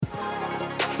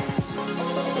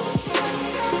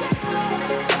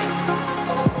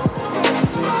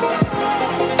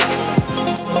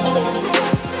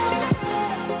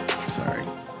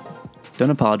Don't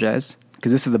apologize,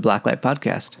 because this is the Blacklight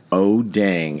Podcast. Oh,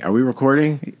 dang. Are we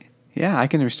recording? Yeah, I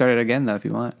can restart it again, though, if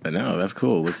you want. No, that's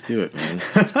cool. Let's do it, man.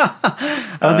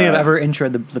 I don't think I've ever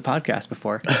introed the podcast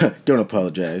before. Don't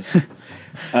apologize.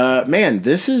 Man,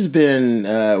 this has been...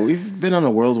 we've been on a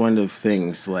whirlwind of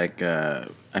things. Like, I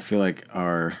feel like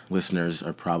our listeners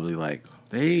are probably like,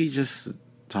 they just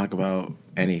talk about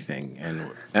anything. And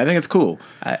I think it's cool.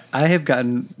 I have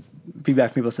gotten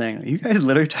feedback from people saying, you guys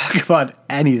literally talk about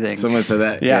anything. Someone said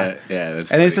that? Yeah. Yeah,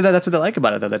 that's And funny. they said that's what they like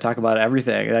about it, though. They talk about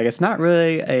everything. Like, it's not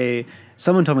really a...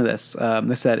 Someone told me this.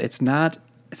 They said it's not...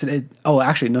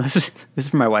 actually, no, this is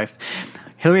from my wife.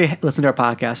 Hillary listened to our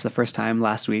podcast for the first time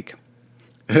last week.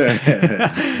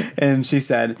 And she was,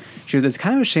 it's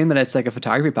kind of a shame that it's like a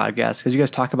photography podcast because you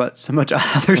guys talk about so much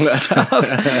other stuff.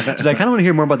 She's like, I kind of want to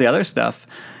hear more about the other stuff.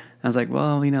 I was like,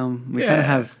 well, we kind of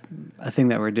have a thing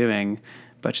that we're doing.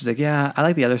 But she's like, yeah, I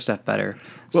like the other stuff better.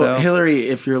 Well, Hillary,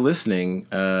 if you're listening...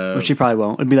 which she probably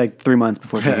won't. It'd be like 3 months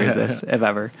before she hears this, if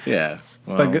ever. Yeah.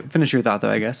 Well, But finish your thought,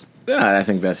 though, I guess. Yeah, I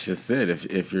think that's just it.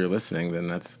 If you're listening,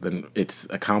 then it's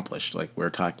accomplished. Like,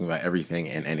 we're talking about everything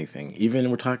and anything.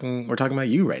 Even we're talking about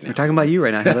you right now. We're talking about you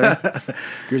right now, Hillary.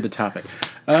 You're the topic.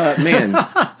 Man,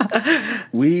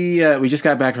 we just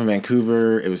got back from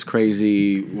Vancouver. It was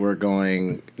crazy. We're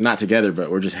going not together,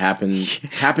 but we're just happening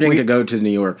to go to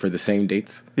New York for the same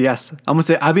dates. Yes, I'm gonna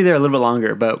say I'll be there a little bit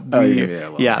longer, but you're gonna be there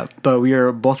a little longer. But we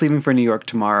are both leaving for New York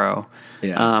tomorrow.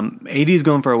 Yeah. AD is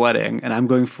going for a wedding, and I'm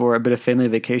going for a bit of family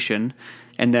vacation,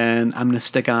 and then I'm gonna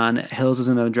stick on. Hills is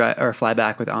gonna fly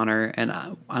back with Honor, and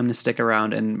I'm gonna stick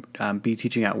around and be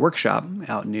teaching at workshop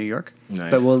out in New York.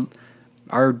 Nice. But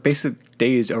our basic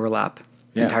days overlap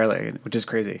entirely, which is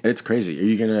crazy. It's crazy. Are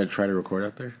you gonna try to record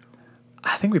out there?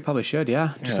 I think we probably should, do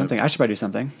something. I should probably do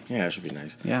something. Yeah, it should be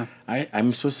nice. Yeah.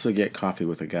 I'm supposed to get coffee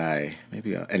with a guy.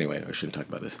 Maybe anyway, I shouldn't talk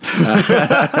about this.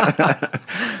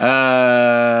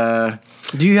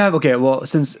 Do you have... Okay, well,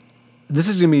 since this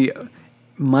is going to be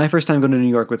my first time going to New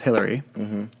York with Hillary,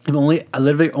 I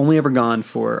literally only ever gone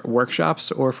for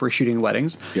workshops or for shooting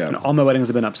weddings. Yeah. And all my weddings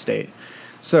have been upstate.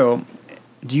 So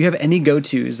do you have any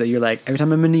go-tos that you're like, every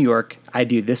time I'm in New York, I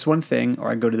do this one thing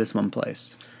or I go to this one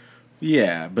place?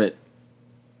 Yeah, but...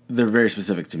 they're very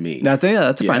specific to me. That's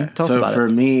fine. Tell us about it. So for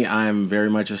me, I'm very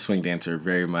much a swing dancer,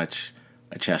 very much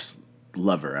a chess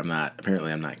lover. I'm not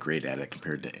great at it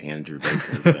compared to Andrew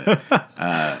Baker,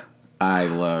 but I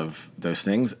love those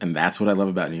things, and that's what I love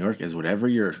about New York is whatever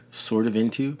you're sort of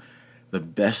into, the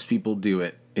best people do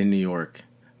it in New York,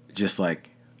 just like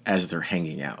as they're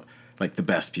hanging out, like the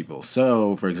best people.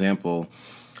 So, for example,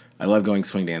 I love going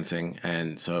swing dancing,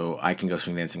 and so I can go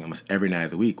swing dancing almost every night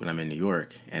of the week when I'm in New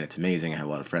York, and it's amazing. I have a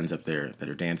lot of friends up there that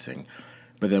are dancing.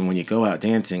 But then when you go out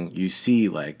dancing, you see,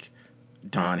 like,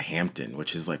 Dawn Hampton,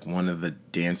 which is, like, one of the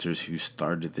dancers who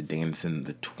started the dance in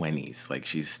the 20s. Like,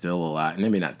 she's still alive.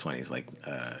 Maybe not 20s, like,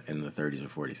 in the 30s or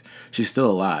 40s. She's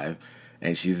still alive,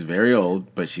 and she's very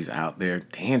old, but she's out there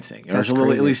dancing. Or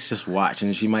she'll at least just watch,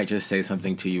 and she might just say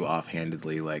something to you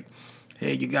offhandedly, like,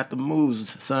 hey, you got the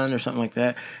moves, son, or something like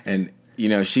that. And,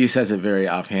 she says it very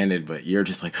offhanded, but you're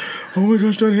just like, oh my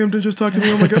gosh, Dawn Hampton just talked to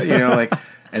me, oh my God.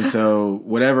 And so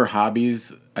whatever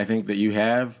hobbies I think that you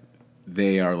have,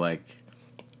 they are like,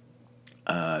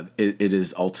 it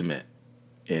is ultimate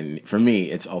for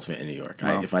me, it's ultimate in New York.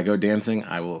 Wow. If I go dancing,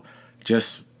 I will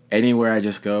anywhere I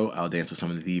just go, I'll dance with some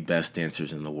of the best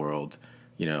dancers in the world,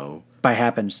 By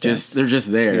happenstance. they're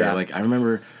just there. Yeah. Like, I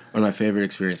remember one of my favorite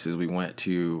experiences, we went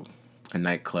to a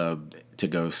nightclub to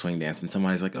go swing dance, and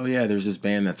somebody's like, oh yeah, there's this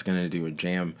band that's going to do a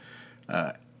jam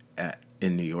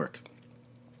in New York.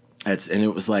 And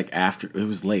it was like it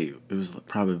was late. It was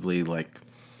probably like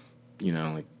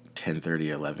 10:30,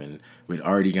 11. We'd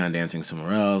already gone dancing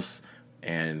somewhere else,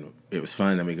 and it was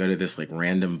fun. Then we go to this like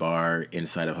random bar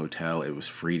inside a hotel. It was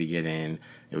free to get in.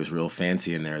 It was real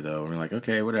fancy in there though. And we're like,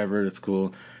 okay, whatever, that's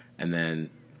cool. And then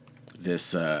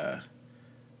these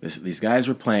guys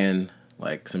were playing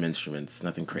like some instruments,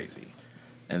 nothing crazy.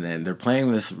 And then they're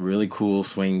playing this really cool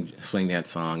swing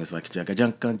dance song. It's like jugga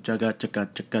junka jugga chugga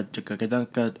chugga chugga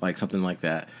dunka, like something like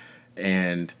that.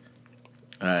 And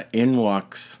in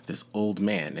walks this old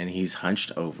man, and he's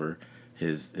hunched over.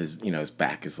 His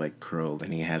back is like curled,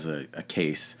 and he has a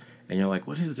case. And you're like,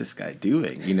 what is this guy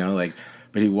doing?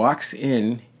 But he walks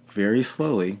in very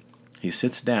slowly. He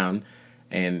sits down,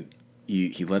 and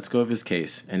he lets go of his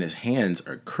case, and his hands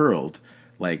are curled.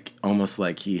 Like, almost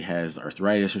like he has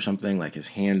arthritis or something. Like, his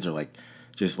hands are, like,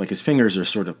 just, like, his fingers are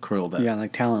sort of curled up. Yeah,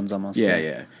 like talons almost.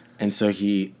 Yeah. And so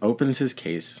he opens his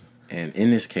case, and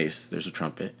in his case, there's a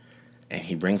trumpet. And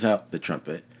he brings out the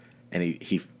trumpet, and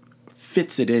he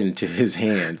fits it into his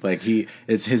hand. Like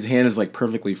his hand is like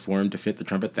perfectly formed to fit the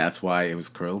trumpet. That's why it was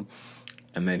curled.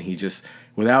 And then he just,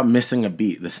 without missing a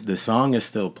beat, the song is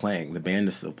still playing. The band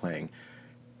is still playing.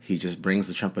 He just brings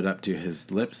the trumpet up to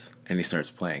his lips and he starts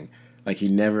playing. Like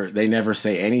they never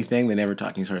say anything. They never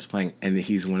talk. He starts playing, and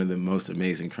he's one of the most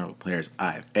amazing trumpet players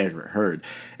I've ever heard.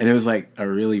 And it was like a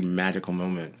really magical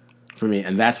moment for me.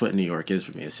 And that's what New York is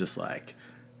for me. It's just like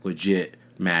legit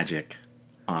magic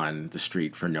on the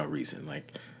street for no reason.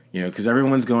 Like, because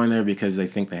everyone's going there because they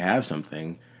think they have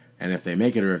something. And if they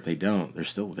make it or if they don't, they're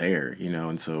still there,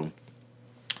 And so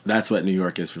that's what New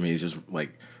York is for me. Is just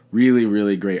like really,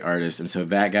 really great artist. And so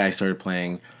that guy started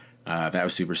playing. That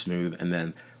was super smooth. And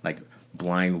then like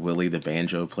Blind Willie, the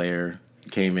banjo player,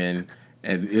 came in.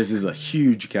 And this is a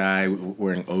huge guy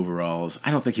wearing overalls.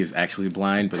 I don't think he was actually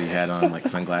blind, but he had on like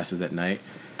sunglasses at night.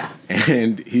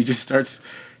 And he starts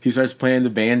playing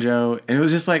the banjo. And it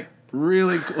was just like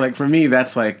really, like for me,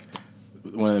 that's like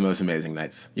one of the most amazing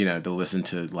nights, to listen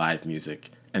to live music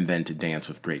and then to dance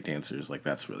with great dancers. Like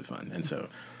that's really fun. And so,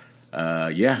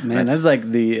 man, that's like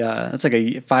that's like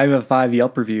a 5 out of 5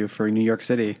 Yelp review for New York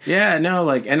City. Yeah, no,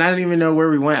 like, and I don't even know where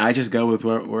we went. I just go with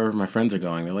wherever my friends are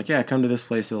going. They're like, yeah, come to this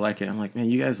place, you'll like it. I'm like, man,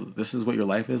 you guys, this is what your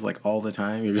life is like all the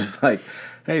time. You're just like,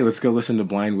 hey, let's go listen to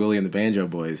Blind Willie and the Banjo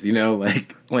Boys.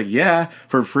 Like yeah,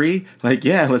 for free. Like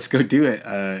yeah, let's go do it.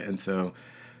 And so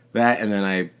that, and then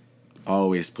I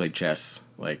always played chess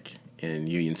like in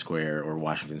Union Square or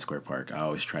Washington Square Park. I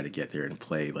always try to get there and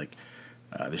play like.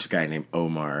 There's a guy named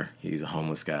Omar. He's a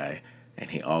homeless guy, and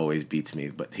he always beats me.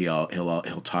 But he'll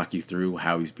talk you through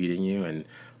how he's beating you and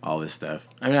all this stuff.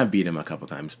 I mean, I beat him a couple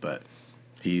times, but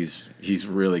he's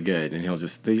really good. And he'll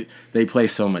just they play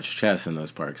so much chess in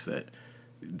those parks that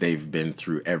they've been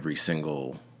through every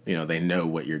single. They know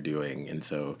what you're doing, and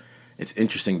so it's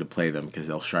interesting to play them because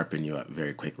they'll sharpen you up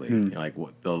very quickly. Like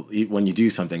when you do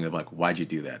something, they're like, "Why'd you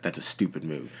do that? That's a stupid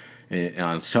move." And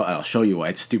I'll show you why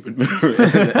it's a stupid move.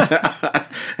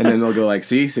 And then they'll go like,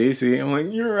 see. I'm like,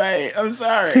 you're right. I'm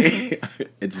sorry.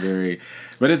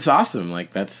 But it's awesome.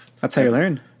 Like that's how you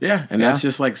learn. Yeah. And that's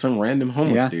just like some random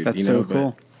homeless dude. That's so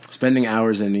cool. But spending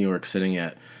hours in New York sitting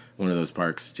at one of those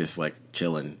parks, just like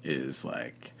chilling is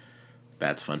like,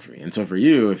 that's fun for me. And so for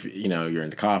you, if you're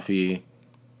into coffee,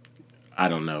 I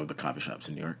don't know the coffee shops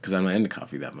in New York because I'm not into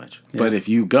coffee that much. Yeah. But if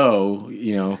you go,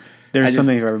 there's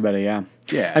something for everybody, yeah.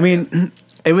 Yeah. I mean,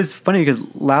 it was funny because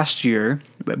last year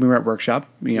we were at Workshop.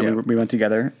 We went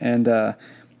together, and I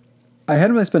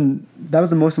hadn't really spent. That was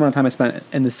the most amount of time I spent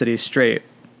in the city straight.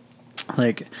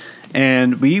 Like,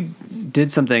 and we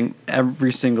did something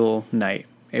every single night.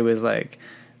 It was like,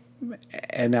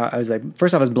 and I was like,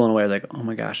 first off, I was blown away. I was like, oh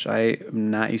my gosh, I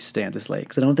am not used to staying up this late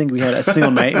because I don't think we had a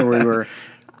single night where we were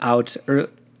out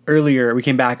earlier. We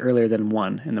came back earlier than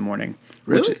 1 in the morning.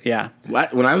 Really? Yeah.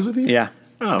 What? When I was with you? Yeah.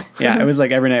 Oh. Yeah, it was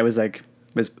like every night was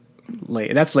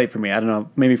late. That's late for me. I don't know.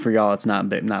 Maybe for y'all it's not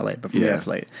late, but for me that's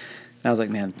late. And I was like,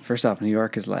 man, first off, New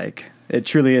York is like, it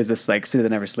truly is this like city that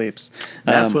never sleeps.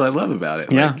 That's what I love about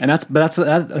it. Yeah, and that's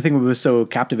I think what was so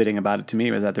captivating about it to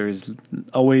me was that there was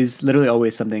literally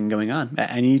always something going on.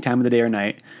 At any time of the day or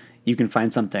night, you can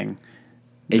find something.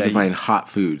 And you can find hot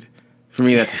food. For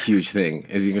me, that's a huge thing,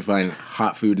 is you can find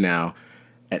hot food now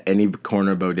at any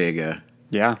corner bodega.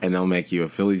 Yeah. And they'll make you a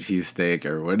Philly cheesesteak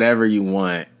or whatever you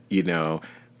want,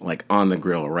 like on the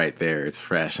grill right there. It's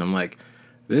fresh. I'm like,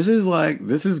 this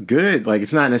is good. Like,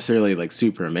 it's not necessarily like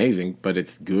super amazing, but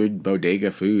it's good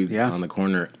bodega food on the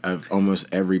corner of almost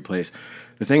every place.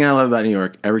 The thing I love about New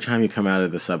York, every time you come out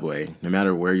of the subway, no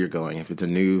matter where you're going, if it's a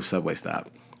new subway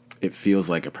stop, it feels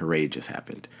like a parade just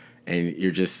happened. And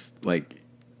you're just like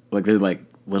they're like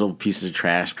little pieces of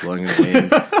trash blowing in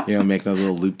the wind, making those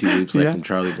little loop-de-loops like from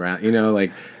Charlie Brown.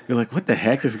 Like you're like, what the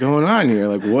heck is going on here?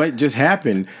 Like, what just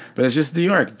happened? But it's just New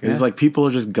York. It's like people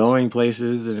are just going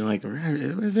places, and you're like,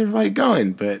 where's everybody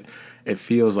going? But it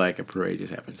feels like a parade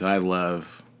just happened. So I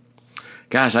love.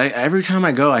 Gosh, every time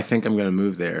I go, I think I'm gonna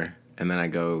move there, and then I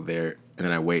go there, and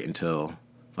then I wait until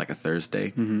like a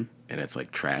Thursday, and it's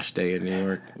like trash day in New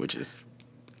York, which is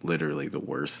literally the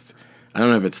worst. I don't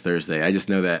know if it's Thursday. I just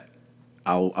know that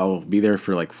I'll be there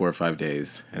for like 4 or 5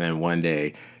 days, and then one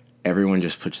day everyone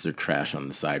just puts their trash on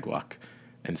the sidewalk,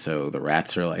 and so the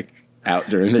rats are like out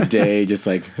during the day, just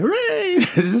like, hooray,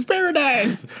 this is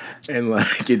paradise, and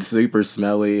like it's super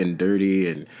smelly and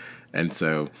dirty, and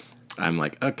so I'm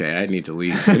like, okay, I need to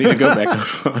leave. I need to go back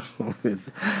home.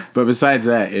 But besides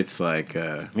that, it's like,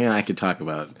 man, I could talk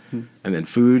about, and then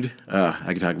food.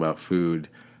 I could talk about food.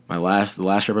 The last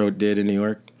trip I did in New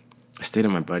York, I stayed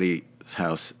at my buddy's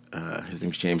house. His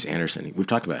name's James Anderson. We've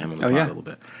talked about him on the pod a little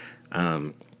bit.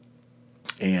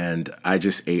 And I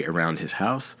just ate around his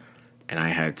house, and I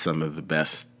had some of the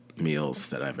best meals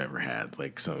that I've ever had.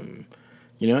 Like some,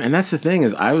 and that's the thing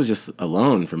is I was just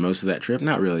alone for most of that trip.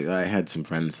 Not really. I had some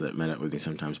friends that met up with me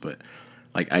sometimes, but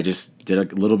like I just did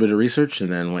a little bit of research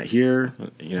and then went here,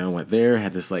 went there,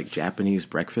 had this like Japanese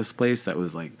breakfast place that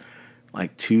was like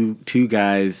two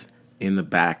guys in the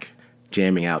back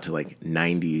jamming out to like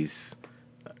 90s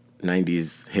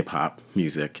hip hop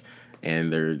music,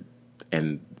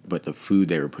 but the food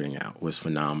they were putting out was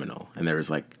phenomenal. And there was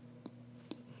like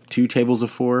 2 tables of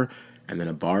 4 and then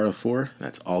a bar of 4.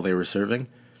 That's all they were serving.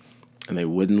 And they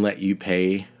wouldn't let you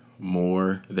pay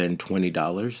more than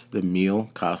 $20. The meal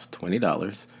cost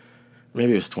 $20.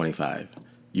 Maybe it was $25.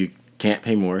 You can't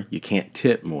pay more. You can't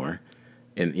tip more.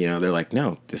 And, they're like,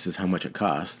 no, this is how much it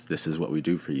costs. This is what we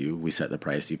do for you. We set the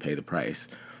price. You pay the price.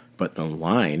 But the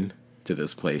line to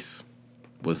this place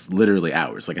was literally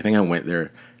hours. Like, I think I went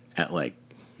there at like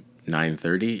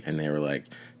 9:30, and they were like,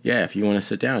 yeah, if you want to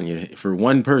sit down, for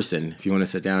one person, if you want to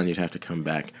sit down, you'd have to come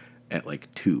back at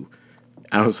like 2.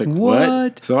 I was like,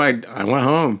 what? So I went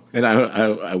home, and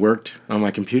I worked on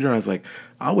my computer, and I was like,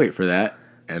 I'll wait for that.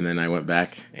 And then I went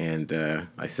back, and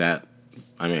I sat.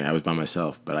 I mean, I was by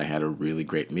myself, but I had a really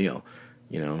great meal,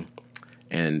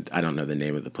 And I don't know the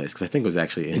name of the place, because I think it was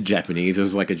actually in Japanese. It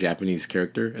was like a Japanese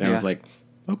character, and I was like,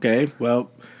 okay,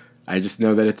 well, I just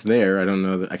know that it's there. I don't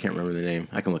know I can't remember the name.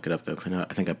 I can look it up though, because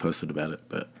I think I posted about it.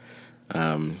 But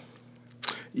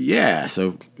yeah,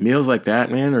 so meals like that,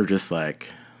 man, are just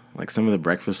like some of the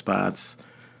breakfast spots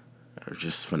are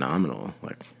just phenomenal.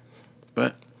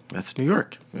 But that's New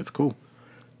York. That's cool.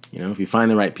 If you find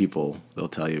the right people, they'll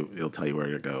tell you where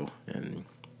to go. And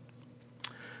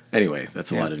anyway,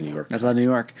 that's a lot of New York. That's a lot of New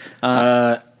York.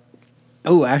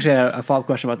 Actually, I had a follow-up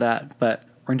question about that, but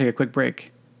we're gonna take a quick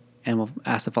break, and we'll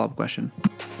ask the follow-up question.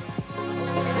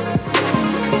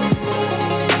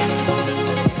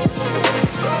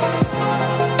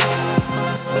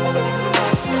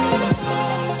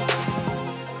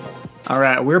 All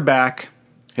right, we're back.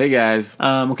 Hey, guys.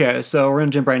 Okay, so we're going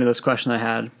to jump right into this question I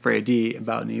had for AD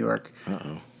about New York.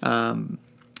 So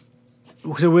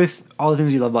with all the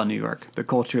things you love about New York, the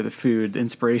culture, the food, the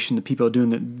inspiration, the people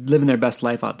living their best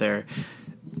life out there,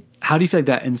 how do you feel like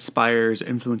that inspires or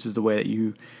influences the way that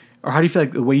you, or how do you feel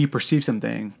like the way you perceive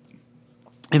something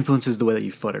influences the way that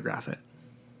you photograph it?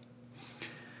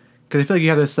 Because I feel like you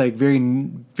have this like very,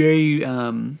 very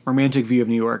romantic view of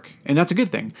New York, and that's a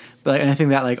good thing. But and I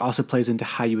think that like also plays into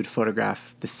how you would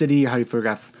photograph the city or how you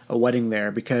photograph a wedding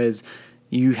there, because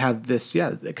you have this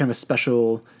kind of a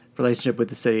special relationship with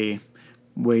the city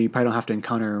where you probably don't have to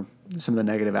encounter some of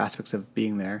the negative aspects of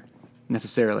being there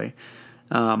necessarily.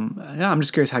 I'm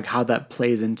just curious how that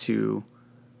plays into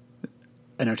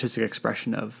an artistic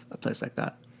expression of a place like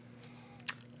that.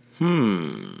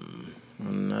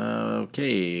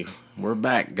 Okay, we're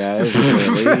back, guys.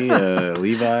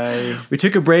 Levi. We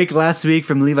took a break last week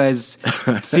from Levi's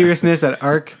seriousness at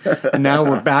ARC, and now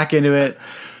we're back into it,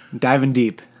 diving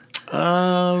deep.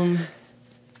 I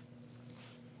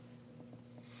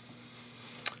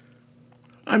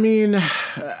mean,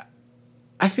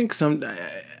 I think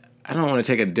I don't want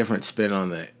to take a different spin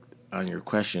on your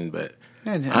question, but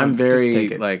I'm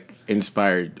very like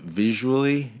inspired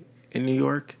visually in New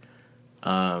York.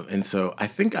 And so I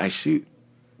think I shoot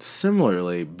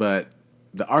similarly, but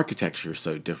the architecture is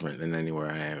so different than anywhere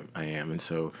I am. And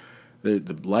so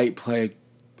the light play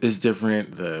is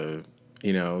different. The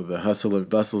hustle and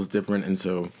bustle is different. And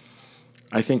so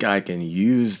I think I can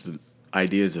use the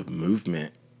ideas of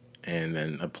movement and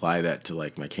then apply that to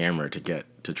like my camera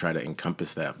to try to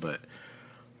encompass that. But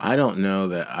I don't know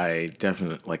that I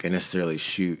necessarily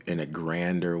shoot in a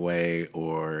grander way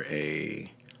or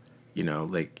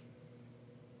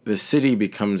the city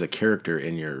becomes a character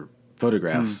in your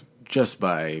photographs just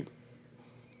by.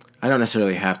 I don't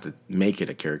necessarily have to make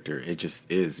it a character. It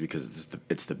just is because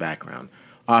it's the background.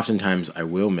 Oftentimes, I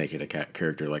will make it a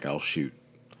character. Like I'll shoot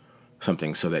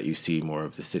something so that you see more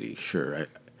of the city. Sure, I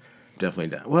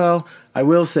definitely do. Well, I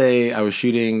will say I was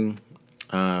shooting.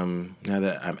 Now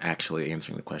that I'm actually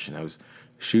answering the question, I was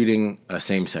shooting a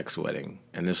same-sex wedding,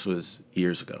 and this was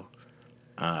years ago,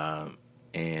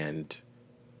 and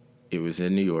it was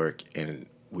in New York, and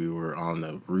we were on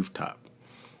the rooftop.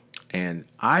 And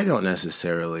I don't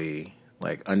necessarily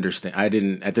understand. I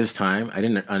didn't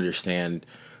understand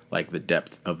the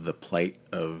depth of the plight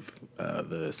of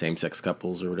the same-sex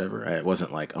couples or whatever. It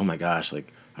wasn't like, oh my gosh,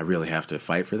 I really have to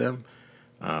fight for them.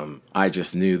 I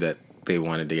just knew that they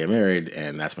wanted to get married,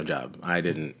 and that's my job. I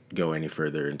didn't go any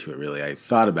further into it really. I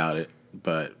thought about it,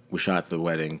 but we shot the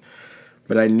wedding.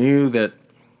 But I knew that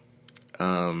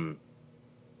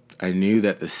I knew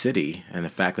that the city and the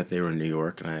fact that they were in New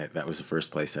York, and that was the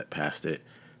first place that passed it,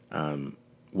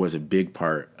 was a big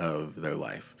part of their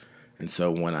life. And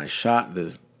so when I shot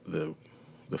the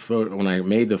photo, when I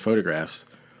made the photographs,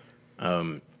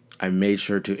 I made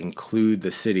sure to include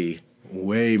the city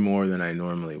way more than I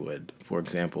normally would. For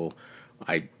example,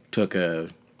 I took a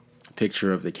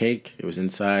picture of the cake. It was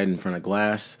inside in front of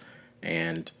glass,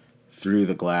 and through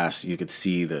the glass you could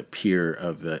see the pier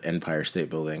of the Empire State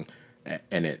Building,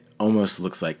 and it almost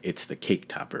looks like it's the cake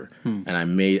topper. And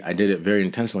I did it very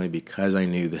intentionally because I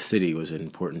knew the city was an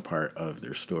important part of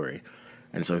their story.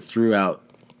 And so throughout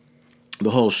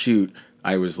the whole shoot,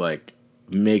 I was like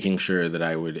making sure that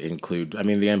I would include, I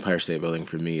mean, the Empire State Building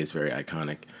for me is very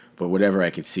iconic, but whatever I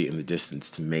could see in the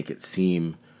distance to make it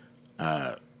seem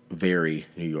very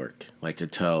New York, like to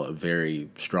tell a very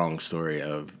strong story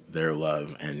of their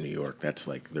love and New York. That's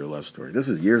like their love story. This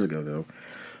was years ago, though.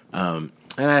 And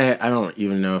I don't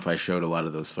even know if I showed a lot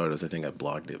of those photos. I think I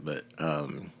blogged it, but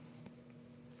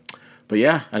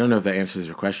yeah, I don't know if that answers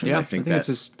your question. Yeah, I think it's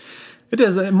just, it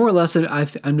does more or less. I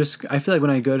feel like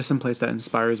when I go to some place that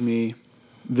inspires me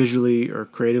visually or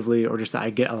creatively, or just that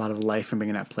I get a lot of life from being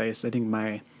in that place, I think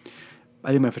my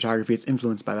photography is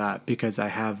influenced by that, because I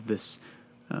have this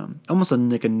almost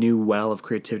like a new well of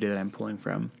creativity that I'm pulling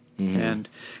from. And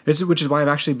which is why I've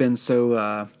actually been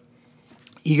so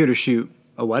eager to shoot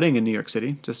a wedding in New York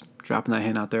City. Just dropping that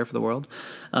hint out there for the world.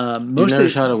 You've never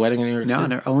shot a wedding in New York City?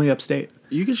 No, only upstate.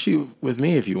 You can shoot with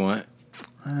me if you want.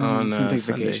 On take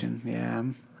Sunday. vacation. Yeah,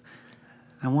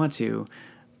 I want to,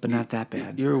 but not that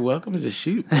bad. You're welcome to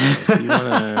shoot. If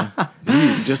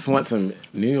you just want some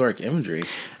New York imagery.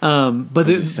 But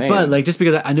like, just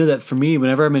because I know that for me,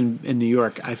 whenever I'm in New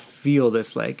York, I feel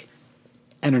this like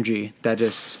energy that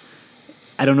just,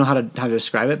 I don't know how to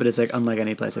describe it, but it's like unlike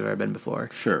any place I've ever been before.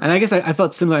 Sure. And I guess I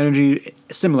felt similar energy.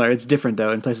 It's different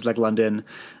though in places like London,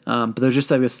 but there's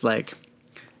just like this like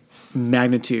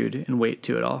magnitude and weight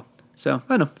to it all. So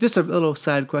I don't know, just a little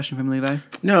side question from Levi.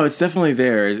 No, it's definitely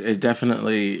there. It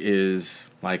definitely is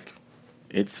like,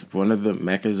 it's one of the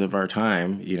meccas of our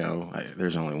time. You know,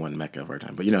 there's only one mecca of our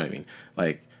time, but you know what I mean.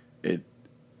 Like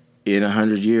in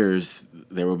 100 years,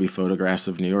 there will be photographs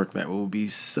of New York that will be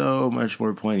so much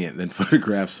more poignant than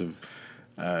photographs of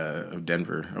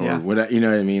Denver or what, you know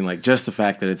what I mean? Like just the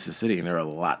fact that it's a city and there are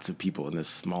lots of people in this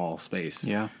small space.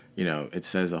 Yeah. You know, it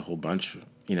says a whole bunch,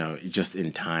 you know, just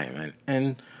in time.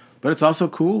 But it's also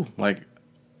cool. Like,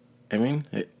 I mean,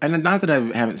 and not that I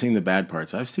haven't seen the bad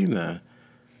parts. I've seen the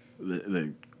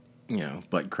you know,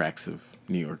 butt cracks of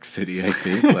New York City, I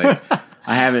think. Like,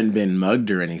 I haven't been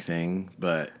mugged or anything,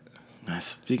 but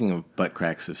speaking of butt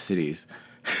cracks of cities,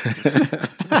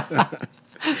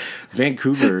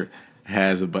 Vancouver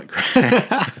has a butt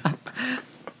crack.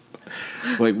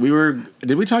 Like,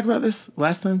 did we talk about this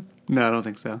last time? No, I don't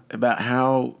think so. About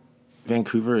how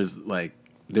Vancouver is like,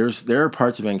 there are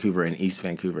parts of Vancouver and East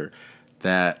Vancouver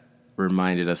that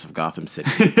reminded us of Gotham City.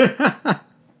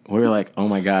 We were like, oh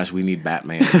my gosh, we need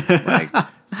Batman. Like,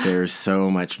 there's so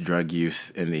much drug use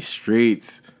in these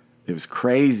streets. It was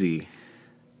crazy.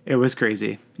 It was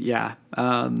crazy, yeah.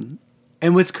 And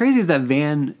what's crazy is that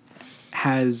Van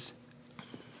has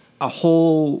a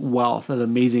whole wealth of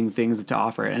amazing things to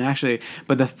offer. And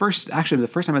the first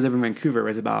time I was ever in Vancouver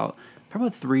was probably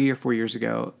 3 or 4 years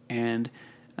ago, and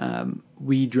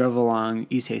we drove along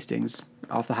East Hastings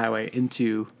off the highway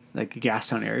into like a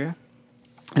Gastown area,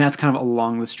 and that's kind of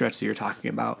along the stretch that you're talking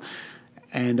about.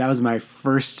 And that was my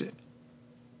first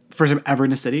time ever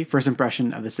in a city, first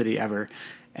impression of the city ever.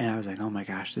 And I was like, oh my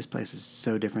gosh, this place is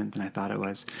so different than I thought it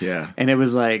was. Yeah. And it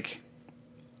was like,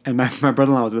 and my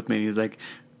brother-in-law was with me, and he was like,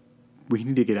 we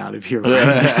need to get out of here right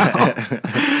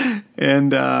now.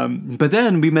 And but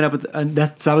then we met up with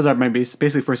that was my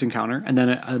basically first encounter. And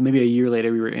then maybe a year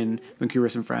later, we were in Vancouver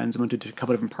with some friends and went to a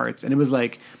couple different parts, and it was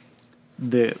like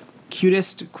the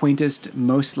cutest, quaintest,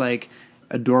 most like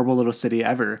adorable little city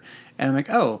ever. And I'm like,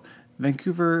 oh,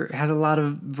 Vancouver has a lot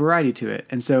of variety to it.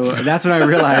 And so that's when I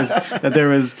realized that there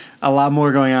was a lot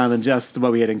more going on than just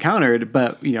what we had encountered.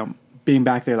 But, you know, being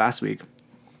back there last week,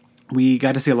 we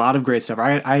got to see a lot of great stuff.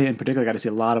 I in particular got to see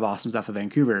a lot of awesome stuff in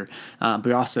Vancouver. But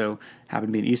we also happened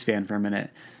to be an East fan for a minute.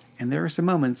 And there were some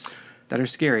moments that are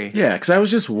scary. Yeah, because I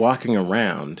was just walking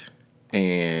around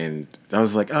and I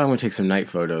was like, oh, I'm going to take some night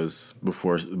photos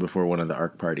before one of the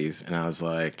ARC parties. And I was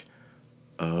like,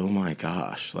 oh my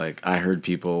gosh. Like, I heard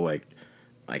people like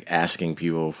asking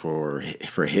people for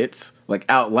hits, like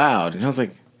out loud. And I was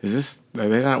like, are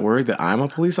they not worried that I'm a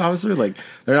police officer? Like,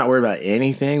 they're not worried about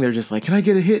anything. They're just like, can I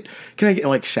get a hit? Can I get,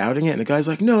 like, shouting it? And the guy's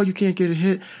like, no, you can't get a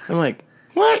hit. I'm like,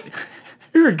 what?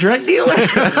 You're a drug dealer?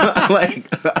 Like,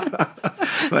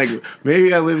 Like,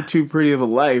 maybe I lived too pretty of a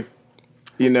life,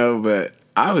 but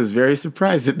I was very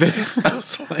surprised at this. I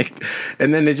was like,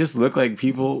 and then it just looked like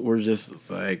people were just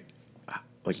like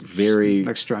very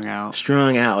like strung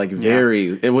out, like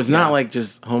very. It was not like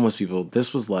just homeless people.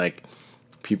 This was like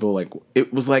people like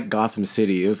it was like Gotham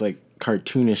City. It was like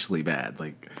cartoonishly bad.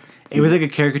 Like it was like a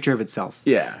caricature of itself.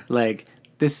 Yeah, like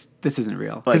this isn't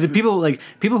real because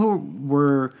people who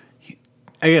were.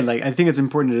 Again, like I think it's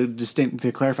important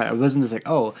to clarify. It wasn't just like,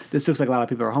 oh, this looks like a lot of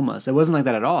people are homeless. It wasn't like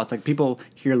that at all. It's like people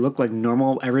here look like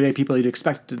normal, everyday people you'd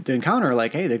expect to encounter.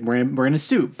 Like, hey, we're in a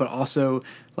suit, but also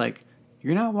like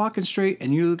you're not walking straight,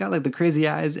 and you got like the crazy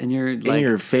eyes, and you're like, and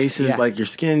your face is like your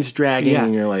skin's dragging,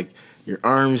 and you're like your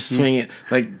arms swinging.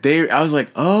 Like I was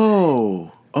like,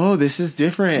 oh, this is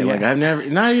different. Yeah. Like I've never,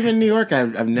 not even New York,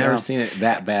 I've never seen it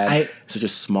that bad. Such a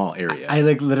small area. I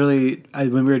like literally,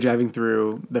 when we were driving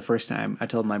through the first time, I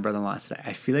told my brother-in-law,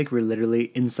 I feel like we're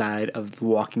literally inside of The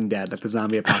Walking Dead, like the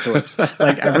zombie apocalypse.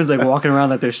 Like everyone's like walking around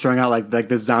like they're strung out like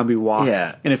the zombie walk.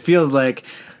 Yeah. And it feels like,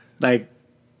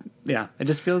 yeah, it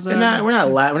just feels. And we're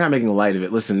not making light of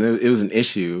it. Listen, it was an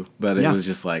issue, but it was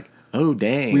just like, oh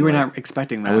dang! We were not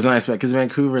expecting that. I was not expecting because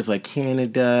Vancouver is like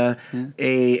Canada.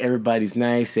 Hey, everybody's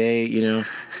nice. Hey,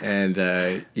 and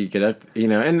you get up,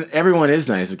 and everyone is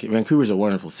nice. Vancouver's a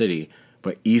wonderful city,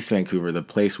 but East Vancouver, the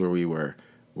place where we were,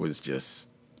 was just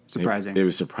surprising. It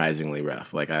was surprisingly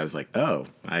rough. Like I was like, oh,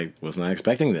 I was not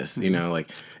expecting this. And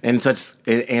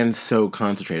so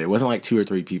concentrated. It wasn't like 2 or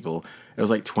 3 people. It was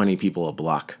like 20 people a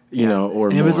block. Or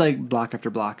more. It was like block after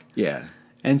block. Yeah.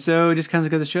 And so it just kind of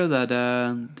goes to show that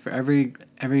for every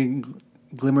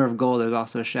glimmer of gold, there's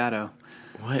also a shadow.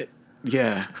 What?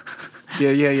 Yeah.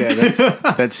 Yeah.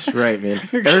 That's right, man.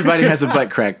 Everybody has a butt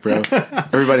crack, bro.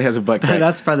 Everybody has a butt crack.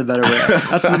 That's probably the better way.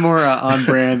 That's the more on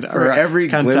brand. For every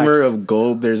glimmer of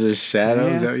gold, there's a shadow.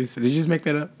 Yeah. Is that what you said? Did you just make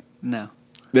that up? No.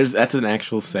 That's an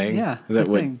actual saying? Yeah. Is that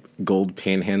what gold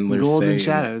panhandlers say? Golden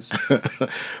shadows.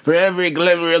 For every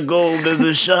glimmer of gold, there's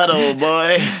a shadow,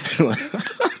 boy.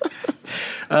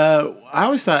 I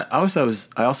also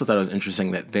thought it was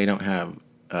interesting that they don't have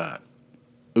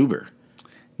Uber.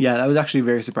 Yeah, that was actually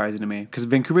very surprising to me because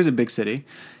Vancouver's a big city,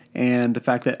 and the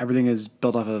fact that everything is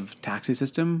built off of taxi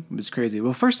system was crazy.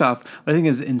 Well, first off, what I think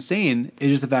is insane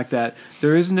is just the fact that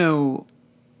there is no.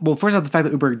 Well, first off, the fact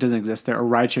that Uber doesn't exist there or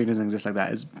ride sharing doesn't exist like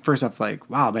that is first off like,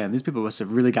 wow, man, these people must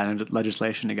have really gotten into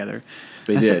legislation together.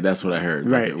 They did. So, that's what I heard.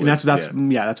 Right, and that's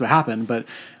what happened, but.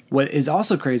 What is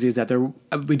also crazy is that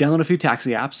we download a few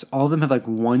taxi apps. All of them have like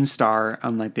 1 star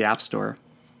on like the App Store.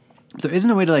 There isn't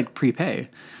a way to like prepay,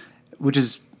 which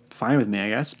is fine with me, I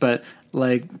guess. But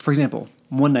like for example,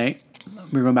 one night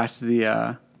we were going back to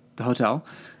the hotel,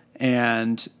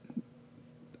 and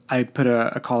I put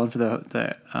a call in for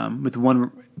the with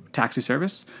one taxi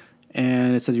service,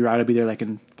 and it said your ride will be there like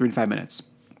in 3 to 5 minutes.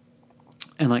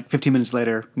 And like 15 minutes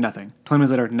later, nothing. 20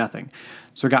 minutes later, nothing.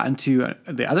 So I got into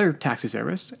the other taxi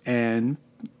service and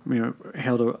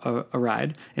hailed a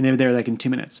ride, and they were there like in 2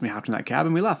 minutes. We hopped in that cab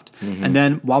and we left. Mm-hmm. And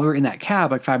then while we were in that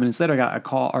cab, like 5 minutes later, I got a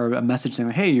call or a message saying,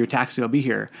 like, "Hey, your taxi will be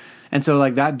here." And so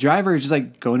like that driver is just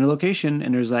like going to location,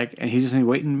 and there's like, and he's just gonna be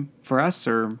waiting for us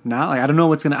or not. Like I don't know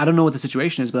what the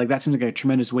situation is, but like that seems like a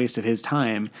tremendous waste of his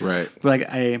time. Right. But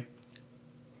like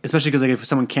especially because like if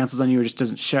someone cancels on you or just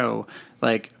doesn't show,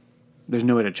 like. There's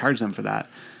no way to charge them for that.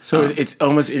 So it's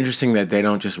almost interesting that they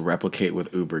don't just replicate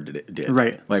what Uber did.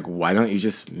 Right. Like, why don't you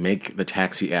just make the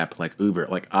taxi app like Uber?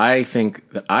 Like, I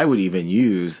think that I would even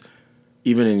use,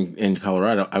 even in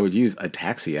Colorado, I would use a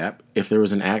taxi app if there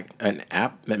was an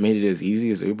app that made it as easy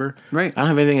as Uber. Right. I don't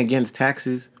have anything against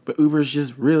taxis, but Uber's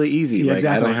just really easy. Yeah, like,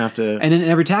 exactly. I don't have to. And in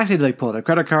every taxi, to like pull out a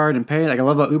credit card and pay. Like, I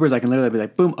love about Uber's, I can literally be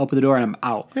like, boom, open the door and I'm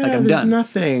out. Yeah, like, I'm there's done.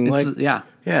 Nothing. Yeah.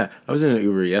 Yeah. I was in an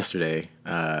Uber yesterday,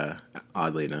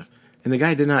 oddly enough. And the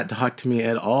guy did not talk to me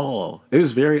at all. It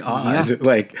was very odd. Yeah.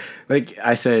 Like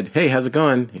I said, "Hey, how's it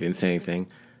going?" He didn't say anything,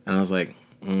 and I was like,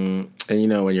 And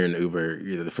when you're in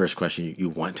Uber, the first question you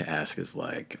want to ask is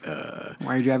like, "Why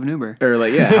are you driving Uber?" Or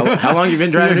like, yeah, how long you been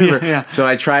driving Uber? Yeah. So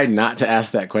I tried not to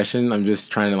ask that question. I'm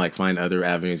just trying to like find other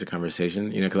avenues of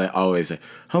conversation, because I always say,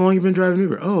 "How long you been driving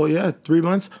Uber?" "Oh yeah, 3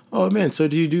 months." "Oh man, so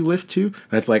do you do Lyft too?"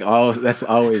 That's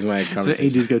always my conversation.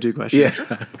 So AD's go-to question.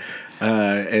 Yeah,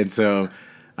 and so.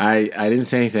 I didn't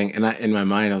say anything, and in my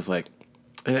mind I was like,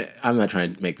 and I'm not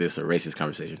trying to make this a racist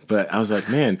conversation, but I was like,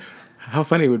 man, how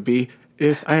funny it would be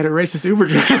if I had a racist Uber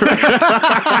driver.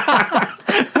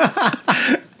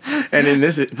 And in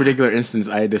this particular instance,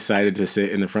 I decided to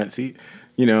sit in the front seat.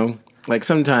 Like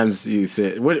sometimes you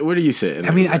sit. Where do you sit?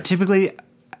 I typically,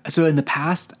 So in the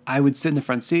past, I would sit in the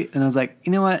front seat, and I was like,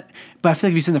 you know what? But I feel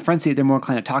like if you sit in the front seat, they're more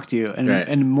inclined to talk to you.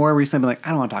 And more recently, I've been like,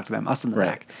 I don't want to talk to them. I'll sit in the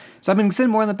back. So I've been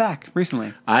sitting more in the back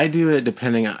recently. I do it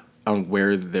depending on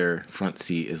where their front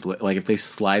seat is. Like if they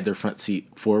slide their front seat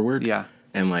forward,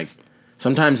 and like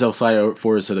sometimes they'll slide it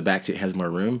forward so the back seat has more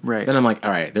room. Right. Then I'm like,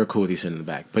 all right, they're cool with you sitting in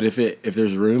the back. But if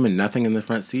there's room and nothing in the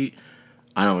front seat,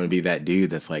 I don't want to be that dude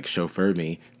that's like chauffeured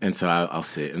me, and so I'll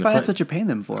sit in the front. That's what you're paying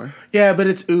them for. Yeah, but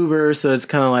it's Uber, so it's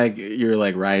kind of like you're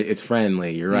like it's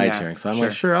friendly, you're ride sharing. So I'm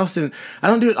like, sure, I'll sit. I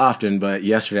don't do it often, but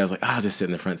yesterday I was like, I'll just sit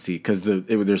in the front seat because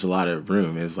there's a lot of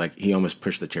room. It was like he almost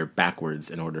pushed the chair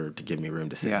backwards in order to give me room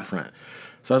to sit in front.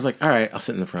 So I was like, all right, I'll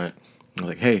sit in the front. I was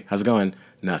like, hey, how's it going?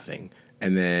 Nothing.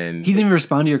 And then he didn't even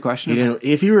respond to your question. He didn't.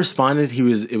 If he responded,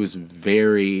 it was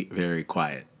very, very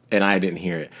quiet. And I didn't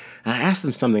hear it. And I asked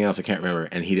him something else, I can't remember,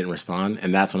 and he didn't respond.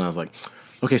 And that's when I was like,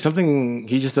 okay,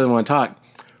 he just doesn't want to talk.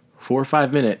 4 or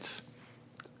 5 minutes,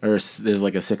 or there's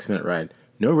like a 6-minute ride.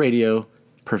 No radio,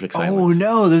 perfect silence. Oh,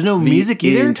 no, there's no music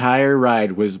either? The entire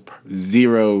ride was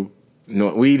zero.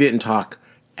 No, we didn't talk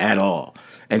at all.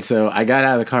 And so I got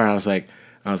out of the car, and I was like,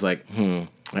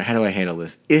 how do I handle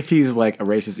this? If he's like a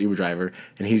racist Uber driver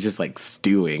and he's just like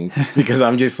stewing because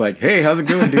I'm just like, hey, how's it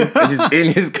going, dude? I'm just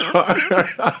in his car.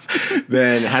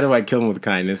 Then how do I kill him with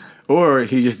kindness? Or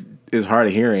he just is hard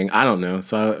of hearing. I don't know.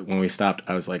 So when we stopped,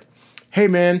 I was like, hey,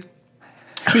 man.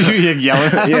 You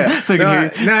yelling at him? Yeah. So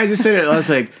I just said it. I was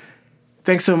like,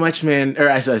 thanks so much, man. Or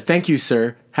I said, thank you,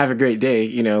 sir. Have a great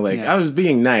day. I was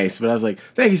being nice, but I was like,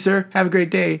 thank you, sir. Have a great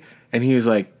day. And he was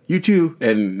like, you too,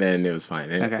 and then it was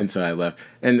fine, and so I left.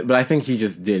 But I think he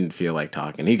just didn't feel like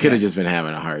talking. He could have just been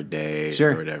having a hard day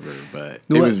or whatever. But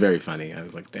it was very funny. I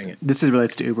was like, dang it. This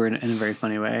relates to Uber in a very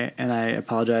funny way, and I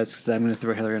apologize because I'm going to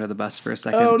throw Hillary under the bus for a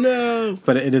second. Oh no!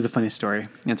 But it is a funny story.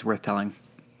 And it's worth telling.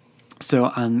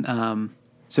 So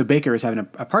so Baker is having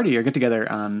a party or get together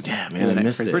on I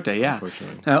missed for his it, birthday,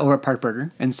 unfortunately. Or at Park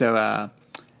Burger, and so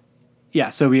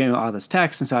so we all this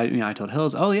text, and so I told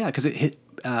Hills, because it hit.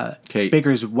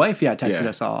 Baker's wife, texted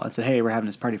us all and said, "Hey, we're having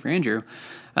this party for Andrew."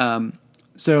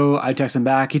 So I texted him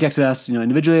back. He texted us,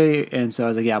 individually, and so I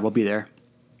was like, "Yeah, we'll be there."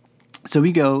 So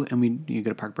we go and you go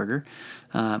to Park Burger,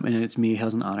 and it's me,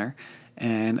 Hills, and Honor,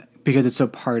 and because it's so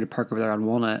hard to park over there on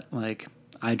Walnut, like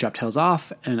I dropped Hills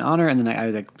off and Honor, and then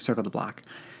I circled the block,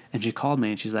 and she called me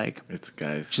and she's like, "It's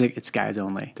guys." She's like, "It's guys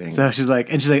only." Dang. So she's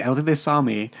like, "I don't think they saw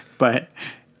me, but."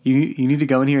 You need to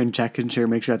go in here and check and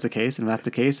make sure that's the case. And if that's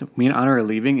the case, me and Honor are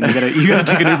leaving, and you gotta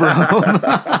take an Uber home.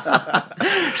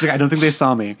 She's like, I don't think they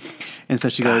saw me. And so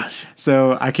she goes,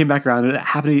 so I came back around. It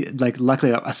happened to be,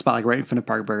 luckily a spot right in front of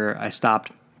Park Burger. I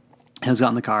stopped. Hills got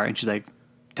in the car, and she's like,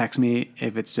 text me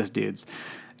if it's just dudes.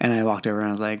 And I walked over and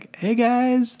I was like, hey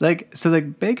guys,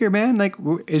 Baker, man,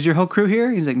 is your whole crew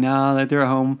here? He's like, no, they're at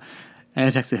home. And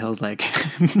I texted Hills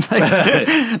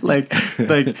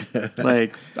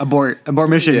abort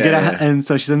mission, get out. Yeah. And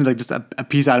so she sent me just a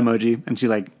peace out emoji, and she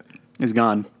is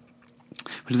gone,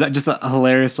 which is just a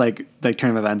hilarious turn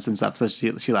of events and stuff. So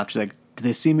she left. She's like, did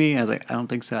they see me? I was like, I don't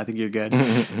think so. I think you're good. So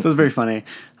it was very funny.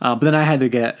 But then I had to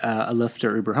get a Lyft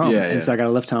or Uber home, so I got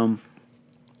a Lyft home,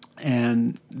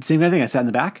 and same kind of thing. I sat in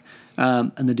the back,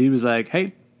 and the dude was like,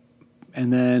 hey.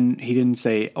 And then he didn't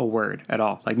say a word at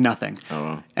all, nothing.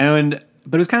 Oh. But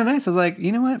it was kind of nice. I was like,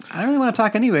 you know what? I don't really want to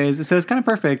talk anyways. So it's kind of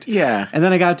perfect. Yeah. And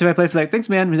then I got to my place. Thanks,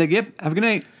 man. He was like, yep, have a good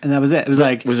night. And that was it. It was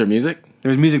was there music? There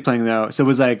was music playing though, so it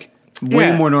was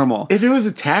way more normal. If it was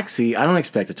a taxi, I don't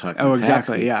expect to talk to the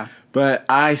exactly, taxi. Yeah. But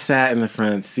I sat in the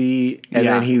front seat, and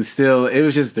then it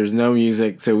was just, there's no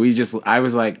music. So I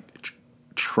was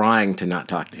trying to not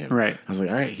talk to him. Right. I was like,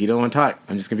 all right, he don't want to talk.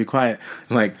 I'm just going to be quiet.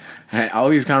 All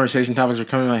these conversation topics were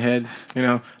coming in my head.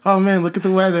 Oh man, look at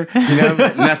the weather.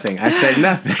 But nothing. I said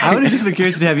nothing. I would have just been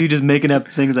curious to have you just making up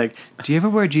things do you ever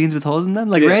wear jeans with holes in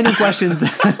them? Random questions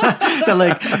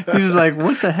that you're just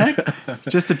what the heck?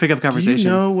 Just to pick up conversation. Do you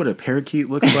know what a parakeet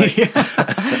looks like?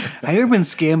 Have you ever been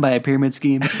scammed by a pyramid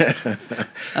scheme?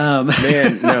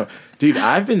 Man, no. Dude,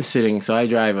 I've been sitting, so I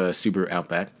drive a Subaru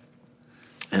Outback.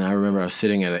 And I remember I was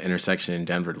sitting at an intersection in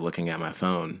Denver looking at my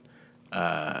phone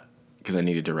because I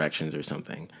needed directions or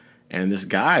something. And this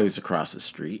guy was across the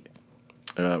street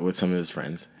with some of his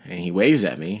friends. And he waves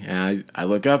at me. And I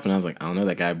look up and I was like, I don't know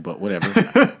that guy, but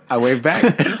whatever. I wave back.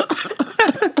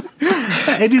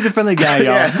 Andy's a friendly guy,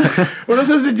 y'all. Yeah. What am I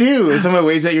supposed to do? If someone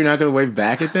waves at you, you're not going to wave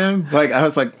back at them? I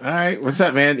was like, all right, what's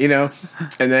up, man?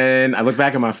 And then I look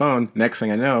back at my phone. Next thing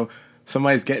I know,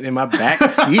 somebody's getting in my back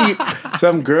seat,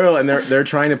 some girl, and they're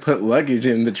trying to put luggage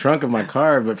in the trunk of my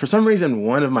car, but for some reason,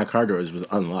 one of my car doors was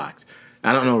unlocked.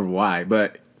 I don't know why,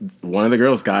 but one of the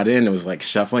girls got in and was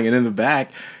shuffling it in the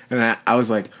back, and I was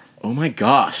like, oh my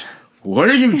gosh, what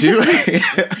are you doing?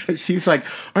 She's like,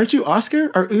 aren't you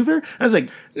Oscar or Uber? I was like,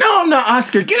 no, I'm not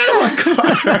Oscar. Get out of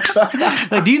my car.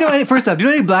 Like, do you know any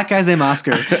black guys named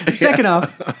Oscar? Second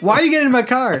off, why are you getting in my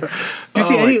car? Do you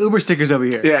see any Uber stickers over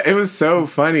here? Yeah, it was so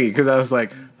funny because I was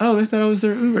like, oh, they thought I was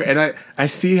their Uber. And I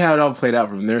see how it all played out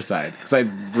from their side. Because I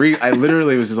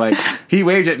literally was just like, he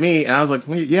waved at me and I was like,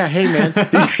 well, yeah, hey, man.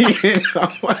 You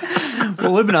know? Well, it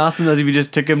would have been awesome though if you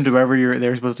just took him to wherever they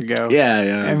were supposed to go. Yeah,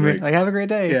 yeah. And like, have a great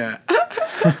day. Yeah.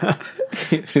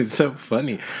 It's so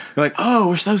funny. They're like, oh,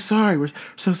 we're so sorry. We're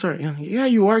so sorry. Yeah,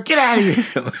 you are. Get out of here.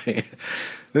 Like,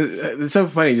 it's so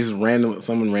funny. Just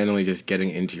someone randomly just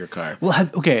getting into your car. Well,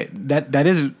 okay, that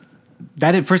is.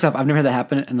 First off, I've never had that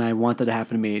happen, and I want that to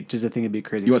happen to me. Just I think it'd be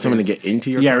crazy. You want someone to get into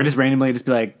your car? Yeah, or just randomly just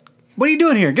be like, what are you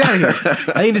doing here? Get out of here. I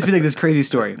think it'd just be like this crazy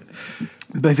story.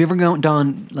 But have you ever gone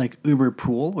down like Uber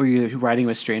Pool where you're riding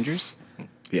with strangers?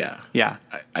 Yeah. Yeah.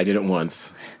 I did it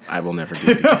once. I will never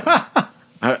do it again.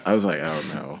 I was like,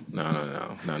 oh, no.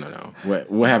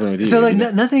 What happened with you? So, like,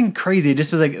 nothing crazy. It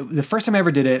just was like, the first time I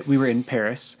ever did it, we were in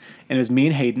Paris, and it was me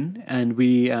and Hayden, and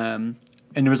we, and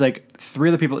there was like two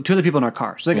other people in our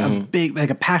car. So, like, a big, like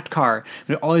a packed car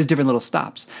with all these different little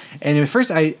stops. And at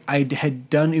first, I had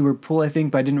done Uber Pool, I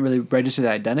think, but I didn't really register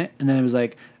that I'd done it. And then it was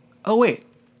like, oh, wait.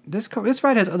 This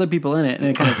ride has other people in it, and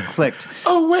it kind of clicked.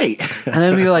 Oh, wait. And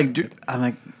then we were like,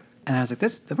 and I was like,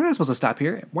 we're not supposed to stop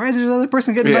here. Why is there another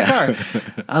person getting in my car?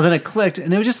 And then it clicked,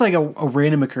 and it was just like a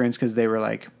random occurrence because they were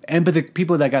like, but the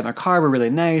people that got in our car were really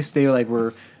nice. They were like,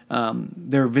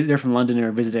 they're from London and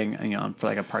were visiting, for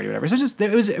like a party or whatever. So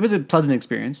it was a pleasant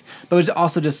experience, but it was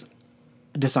also just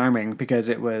disarming because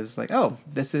it was like, oh,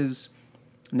 this is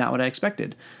not what I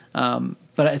expected.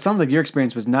 But it sounds like your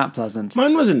experience was not pleasant.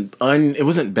 Mine it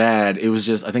wasn't bad. It was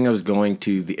just, I think I was going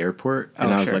to the airport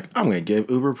and I was like, I'm going to give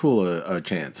Uber Pool a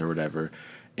chance or whatever.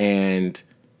 And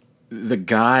the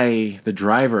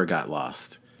driver got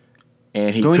lost.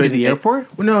 And he going couldn't, to the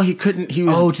airport? Well, no, he couldn't. He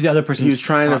was to the other person. He was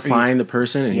trying to find the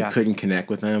person and he couldn't connect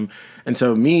with them. And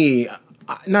so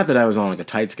not that I was on like a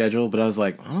tight schedule, but I was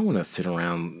like, I don't want to sit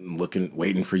around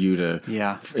waiting for you to.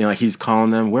 Yeah. Like he's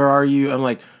calling them. Where are you? I'm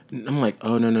like,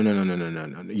 oh, no.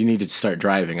 You need to start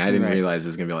driving. I didn't realize it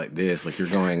was going to be like this. Like, you're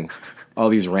going all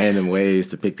these random ways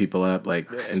to pick people up. Like,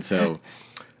 and so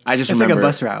I just remember. It's like a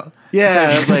bus route. Yeah.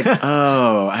 I was like,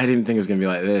 oh, I didn't think it was going to be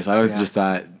like this. I just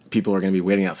thought people were going to be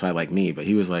waiting outside like me. But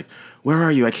he was like, where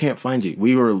are you? I can't find you.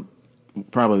 We were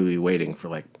probably waiting for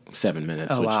like 7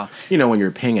 minutes. Oh, which, wow. When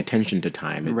you're paying attention to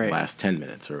time, it lasts 10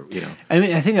 minutes or. I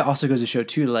mean, I think it also goes to show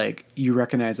too, like, you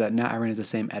recognize that not everyone has the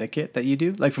same etiquette that you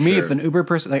do. Like, for me, if an Uber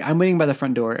person, like, I'm waiting by the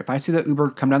front door. If I see the Uber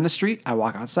come down the street, I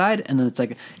walk outside, and then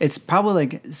it's probably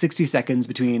like 60 seconds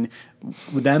between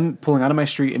them pulling out of my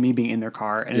street and me being in their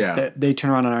car. And they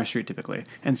turn around on our street typically.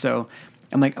 And so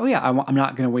I'm like, oh, yeah, I'm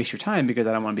not going to waste your time because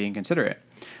I don't want to be inconsiderate.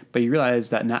 But you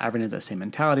realize that not everyone has that same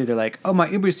mentality. They're like, oh, my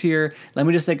Uber's here. Let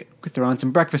me just like throw on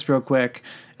some breakfast real quick,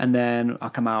 and then I'll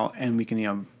come out and we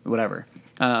can, whatever.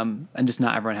 And just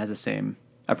not everyone has the same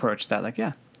approach that like,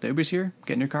 yeah, the Uber's here.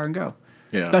 Get in your car and go.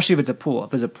 Yeah. Especially if it's a pool.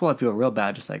 If it's a pool, I feel real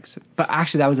bad. Just like, but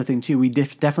actually, that was the thing too. We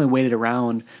definitely waited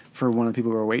around for one of the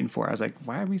people we were waiting for. I was like,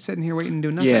 why are we sitting here waiting and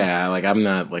doing nothing? Yeah, like I'm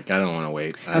not like I don't want to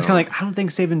wait. I was kind of like, I don't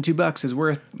think saving $2 is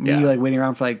worth me like waiting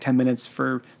around for like 10 minutes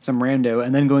for some rando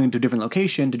and then going to a different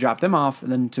location to drop them off and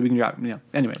then so we can drop.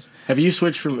 Anyways. Have you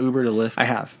switched from Uber to Lyft? I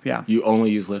have. Yeah. You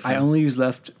only use Lyft? I only use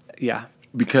Lyft. Yeah.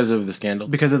 Because of the scandal?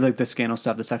 Because of like the scandal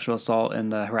stuff, the sexual assault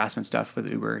and the harassment stuff with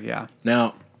Uber. Yeah.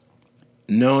 Now,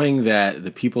 knowing that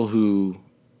the people who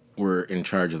were in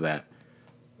charge of that,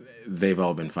 they've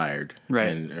all been fired,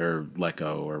 right, or let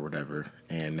go or whatever,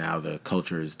 and now the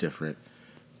culture is different.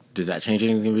 Does that change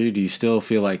anything for you? Do you still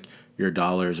feel like your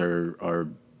dollars are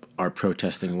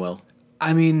protesting well?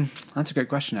 I mean, that's a great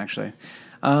question, actually.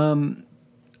 I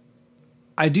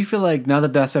do feel like now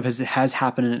that stuff has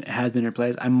happened and it has been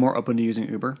replaced, I'm more open to using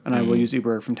Uber, and I will use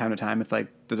Uber from time to time if like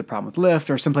there's a problem with Lyft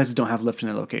or some places don't have Lyft in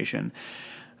their location.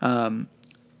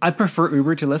 I prefer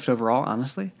Uber to Lyft overall,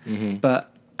 honestly,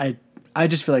 but I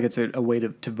just feel like it's a way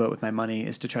to vote with my money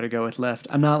is to try to go with Lyft.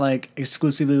 I'm not like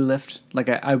exclusively Lyft. Like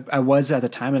I was at the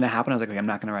time when it happened. I was like I'm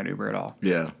not going to ride Uber at all.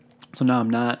 Yeah. So now I'm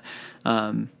not.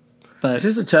 But this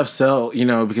is a tough sell,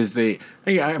 because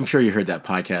I'm sure you heard that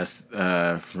podcast.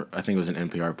 I think it was an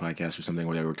NPR podcast or something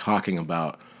where they were talking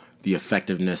about the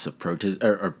effectiveness of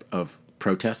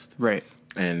protest, right,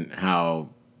 and how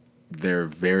they're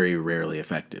very rarely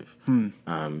effective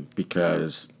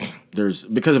because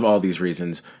of all these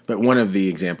reasons. But one of the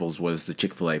examples was the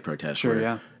Chick-fil-A protest. Sure,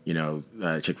 where,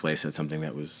 yeah. Chick-fil-A said something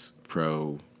that was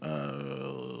pro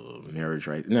marriage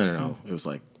right. No. It was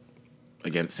like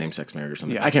against same-sex marriage or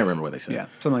something. Yeah. I can't remember what they said. Yeah,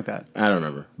 something like that. I don't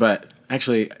remember. But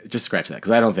actually, just scratch that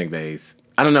because I don't think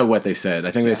I don't know what they said.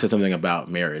 I think they said something about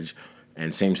marriage,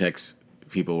 and same-sex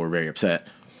people were very upset.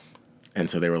 And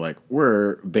so they were like,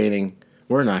 we're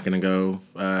not going to go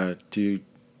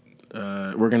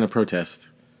we're going to protest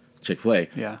Chick-fil-A.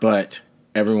 Yeah. But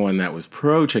everyone that was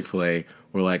pro Chick-fil-A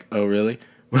were like, oh, really?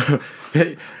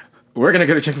 We're going to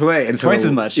go to Chick-fil-A. And so twice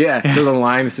as much. Yeah. So the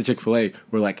lines to Chick-fil-A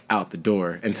were like out the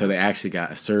door. And so they actually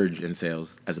got a surge in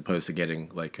sales as opposed to getting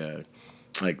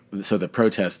so the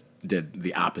protest did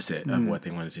the opposite of what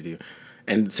they wanted to do.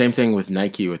 And same thing with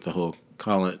Nike with the whole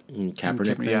Colin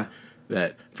Kaepernick thing. Yeah.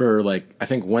 That for I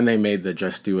think when they made the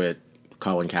Just Do It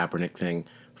Colin Kaepernick thing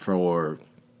for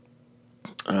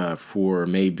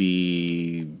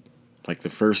maybe the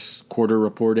first quarter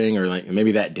reporting or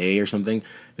maybe that day or something,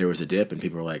 there was a dip and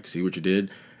people were like, see what you did?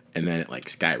 And then it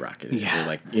skyrocketed.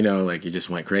 Yeah. They're it just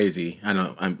went crazy. I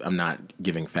know I'm not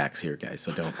giving facts here, guys,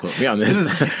 so don't quote me on this.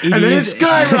 And then it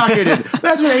skyrocketed.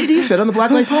 That's what AD said on the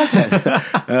Blacklight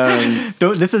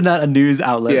podcast. This is not a news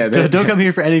outlet. Yeah, don't come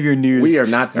here for any of your news. We are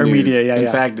not the or news. Media. Yeah,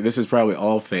 In fact, this is probably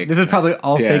all fake. This is probably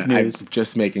all fake news. I'm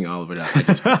just making all of it up.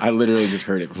 I literally just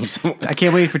heard it from someone. I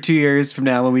can't wait for 2 years from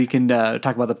now when we can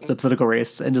talk about the political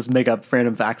race and just make up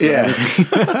random facts. Yeah.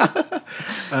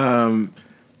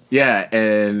 Yeah,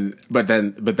 but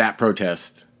that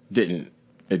protest didn't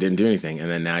do anything, and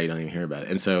then now you don't even hear about it.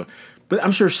 And so, but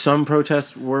I'm sure some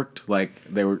protests worked.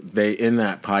 They in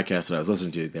that podcast that I was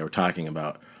listening to, they were talking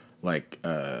about when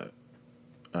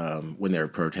they were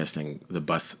protesting the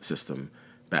bus system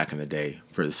back in the day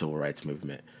for the civil rights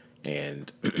movement,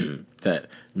 and that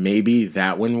maybe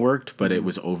that one worked, but it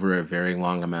was over a very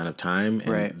long amount of time,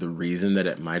 and the reason that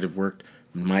it might have worked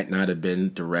might not have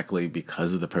been directly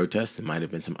because of the protest. It might have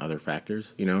been some other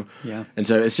factors, Yeah. And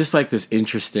so it's just this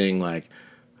interesting,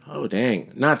 oh,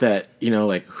 dang. Not that,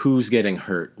 who's getting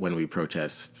hurt when we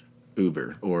protest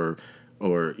Uber or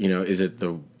is it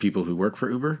the people who work for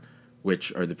Uber,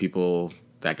 which are the people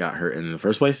that got hurt in the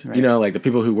first place? Right. The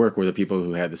people who work were the people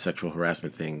who had the sexual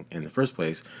harassment thing in the first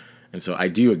place. And so I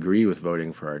do agree with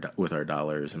voting for with our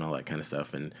dollars and all that kind of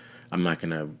stuff. And I'm not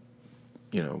going to,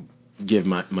 give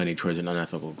my money towards an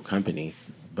unethical company,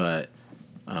 but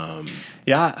I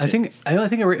think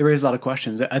it raises a lot of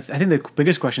questions. I think the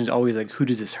biggest question is always who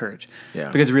does this hurt? Yeah.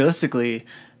 Because realistically,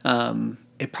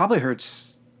 it probably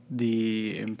hurts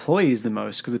the employees the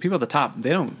most because the people at the top it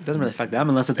doesn't really affect them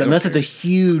unless it's a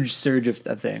huge surge of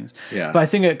things. Yeah. But I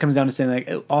think it comes down to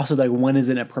saying also when is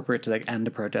it appropriate to end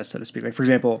a protest, so to speak. For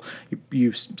example,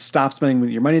 you stop spending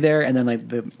your money there, and then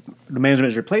the management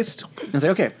is replaced, and say,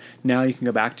 okay, now you can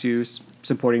go back to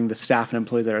supporting the staff and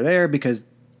employees that are there because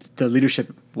the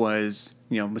leadership was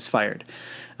fired,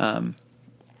 and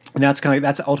that's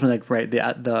that's ultimately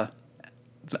the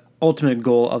ultimate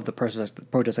goal of the protest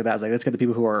like that is let's get the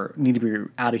people who need to be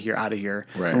out of here.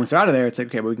 Right. And once they're out of there, it's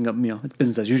okay, but we can go, it's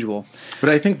business as usual.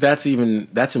 But I think that's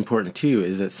important too,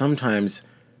 is that sometimes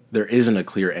there isn't a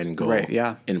clear end goal. Right,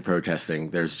 yeah. In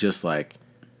protesting. There's just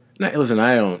listen,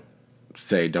 I don't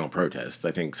say don't protest.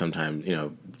 I think sometimes,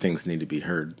 things need to be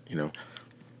heard,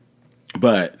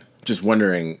 but just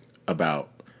wondering about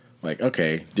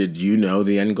okay, did you know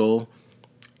the end goal?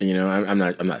 I'm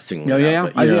not singling it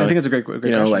out. But, I think it's a great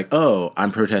question.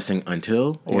 I'm protesting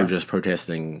until or just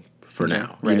protesting for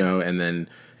now, right. and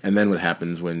then what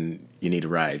happens when you need a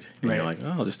ride? And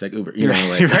you're I'll just take Uber.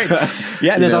 Right.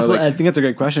 Yeah, and also I think that's a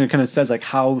great question. It kind of says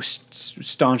how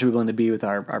staunch are we willing to be with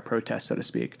our protests, so to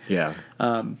speak. Yeah.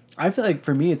 I feel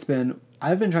for me,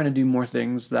 I've been trying to do more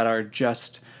things that are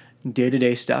just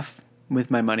day-to-day stuff with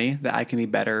my money that I can be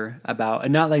better about,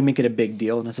 and not make it a big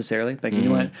deal necessarily. You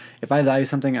know what? If I value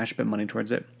something, I should put money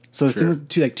towards it. So Sure.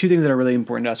 two things that are really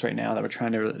important to us right now that we're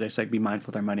trying to just be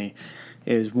mindful with our money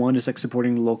is one, just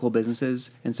supporting local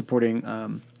businesses and supporting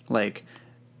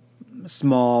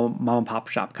small mom and pop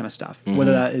shop kind of stuff. Mm-hmm.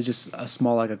 Whether that is just a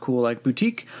small a cool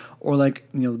boutique or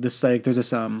this there's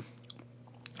this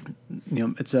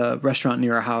it's a restaurant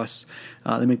near our house.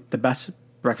 They make the best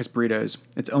breakfast burritos.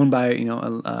 It's owned by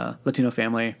a Latino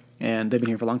family, and they've been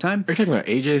here for a long time. Are you talking about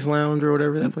AJ's Lounge or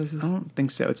whatever that place is? I don't think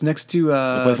so. It's next to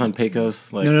the place on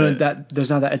Pecos. No,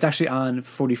 there's not that. It's actually on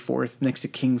 44th, next to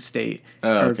King State.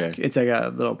 Oh, okay. It's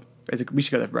a little. We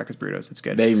should go there for breakfast burritos. It's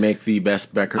good. They make the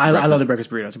best breakfast. I love the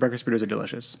breakfast burritos. The breakfast burritos are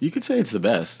delicious. You could say it's the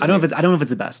best. I don't know if it's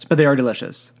the best, but they are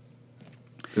delicious.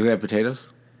 Do they have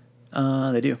potatoes?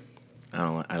 They do. I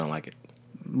don't like it.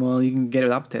 Well, you can get it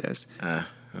without potatoes. I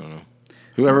don't know.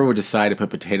 Whoever would decide to put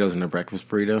potatoes in a breakfast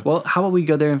burrito. Well, how about we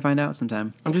go there and find out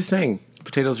sometime? I'm just saying,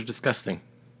 potatoes are disgusting.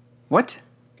 What?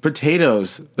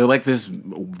 Potatoes. They're this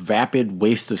vapid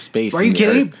waste of space. Are you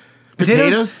kidding me?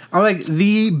 Potatoes are like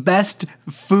the best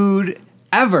food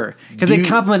ever because they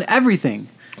complement everything.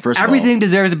 Everything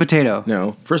deserves a potato.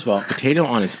 No. First of all, potato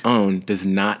on its own does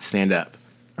not stand up.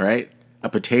 All right? A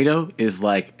potato is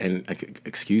like, and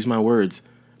excuse my words,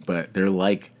 but they're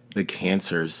like the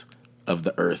cancers of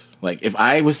the earth. Like, if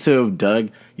I was to have dug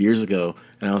years ago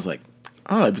and I was like,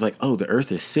 oh, I'd be like, oh, the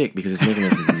earth is sick because it's making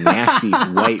this nasty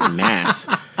white mass,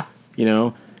 you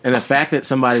know? And the fact that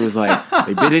somebody was like,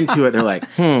 they bit into it, they're like,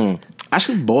 I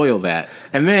should boil that.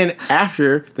 And then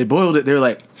after they boiled it, they're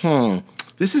like,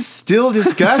 this is still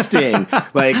disgusting.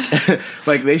 like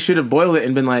they should have boiled it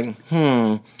and been like,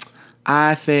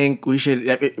 I think we should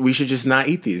just not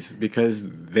eat these because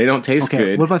they don't taste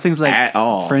good. What about things like at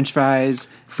all? French fries,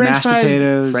 mashed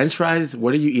potatoes? French fries,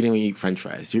 what are you eating when you eat French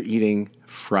fries? You're eating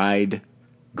fried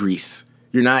grease.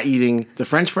 You're not eating the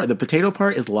French fry. The potato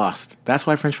part is lost. That's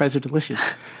why French fries are delicious.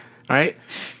 All right?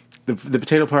 The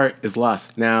potato part is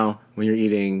lost. Now, when you're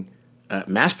eating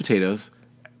mashed potatoes,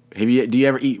 do you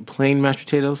ever eat plain mashed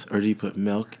potatoes or do you put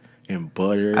milk and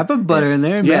butter? I put butter in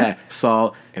there, man.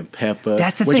 Salt and pepper.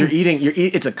 That's the what thing. you're eating.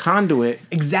 It's a conduit.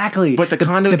 Exactly. But the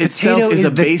conduit itself is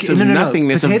a base of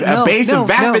nothingness, a base of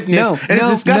vapidness, and it's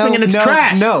disgusting and it's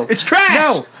trash. No, it's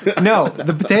trash. No.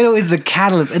 The potato is the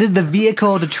catalyst. It is the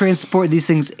vehicle to transport these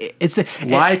things.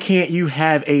 Why can't you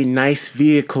have a nice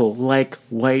vehicle like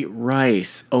white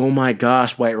rice? Oh my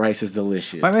gosh, white rice is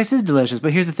delicious. White rice is delicious,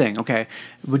 but here's the thing. Okay,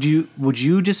 would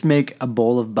you just make a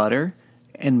bowl of butter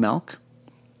and milk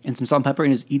and some salt and pepper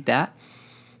and just eat that?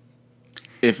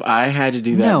 If I had to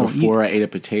do that before I ate a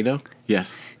potato,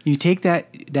 yes. You take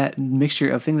that mixture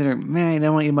of things that are, man, you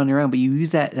don't want to eat them on your own, but you use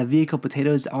that vehicle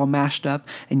potatoes all mashed up,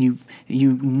 and you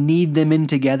knead them in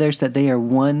together so that they are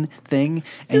one thing,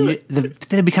 and then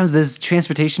it becomes this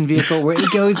transportation vehicle where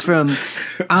it goes from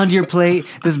onto your plate,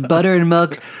 this butter and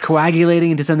milk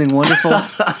coagulating into something wonderful,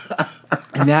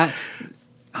 and that.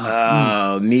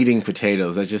 Kneading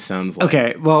potatoes. That just sounds like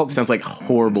sounds like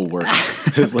horrible work.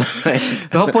 The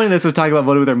whole point of this was talking about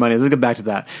voting with our money. Let's get back to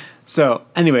that. So,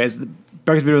 anyways,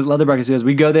 breakfast burritos, love the breakfast burritos.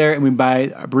 We go there and we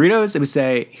buy our burritos and we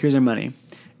say, "Here's our money."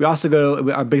 We also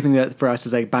go. Our big thing for us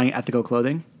is like buying ethical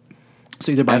clothing.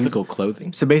 So either buying ethical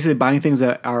clothing. So basically, buying things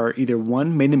that are either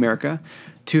one, made in America,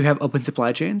 two, have open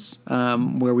supply chains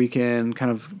where we can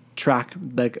kind of track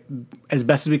like as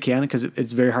best as we can, because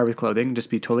it's very hard with clothing.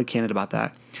 Just be totally candid about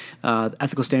that.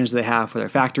 Ethical standards they have for their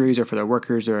factories or for their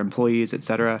workers or employees,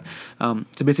 etc. So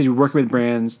basically, we're working with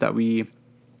brands that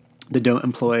don't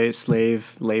employ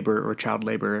slave labor or child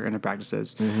labor in their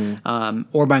practices,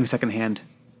 or buying secondhand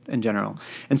in general.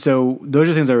 And so those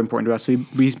are things that are important to us.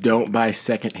 We don't buy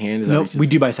secondhand. No, we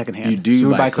do buy secondhand. You do. So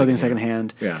we buy clothing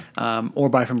secondhand. Yeah. Or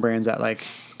buy from brands that like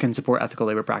can support ethical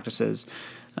labor practices.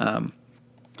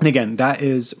 And again, that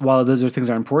is, while those are things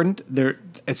that are important,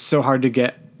 it's so hard to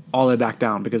get all the way back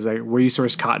down because like where you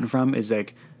source cotton from is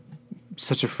like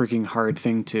such a freaking hard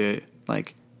thing to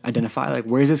like identify. Like,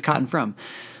 where is this cotton from?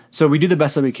 So we do the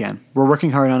best that we can. We're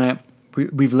working hard on it.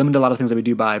 We've limited a lot of things that we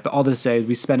do buy, but all that to say,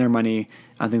 we spend our money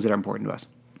on things that are important to us.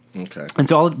 Okay. And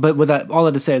so, all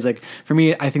that to say is like, for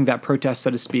me, I think that protest, so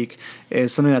to speak,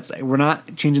 is something that's, we're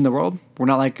not changing the world. We're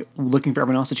not like looking for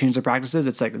everyone else to change their practices.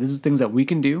 It's like, this is things that we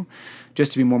can do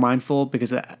just to be more mindful,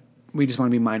 because we just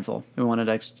want to be mindful. We want to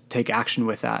like take action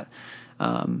with that.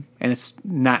 And it's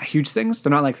not huge things.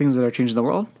 They're not like things that are changing the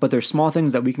world, but they're small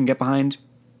things that we can get behind.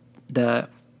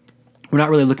 We're not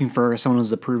really looking for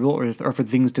someone's approval or for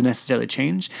things to necessarily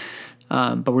change.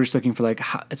 But we're just looking for like,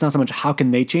 it's not so much how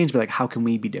can they change, but like, how can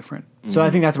we be different? Mm-hmm. So I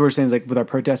think that's what we're saying is like with our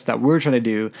protests that we're trying to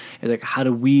do is like, how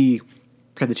do we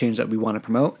create the change that we want to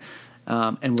promote?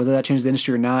 And whether that changes the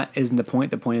industry or not isn't the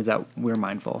point. The point is that we're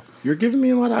mindful. You're giving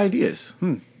me a lot of ideas.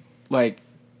 Like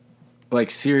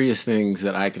serious things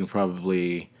that I can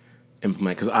probably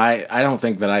implement. Because I don't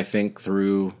think that I think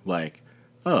through like,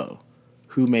 oh,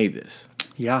 who made this?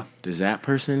 Yeah. Does that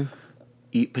person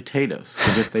eat potatoes?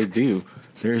 Because if they do,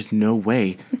 there's no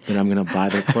way that I'm going to buy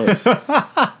their clothes.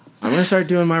 I'm going to start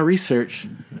doing my research,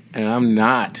 and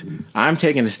I'm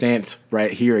taking a stance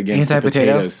right here against the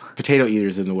potato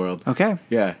eaters in the world. Okay.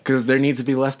 Yeah, because there needs to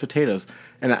be less potatoes.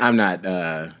 And I'm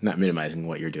not minimizing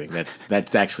what you're doing.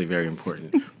 That's actually very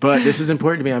important. But this is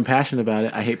important to me. I'm passionate about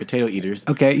it. I hate potato eaters.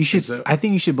 Okay, you should. I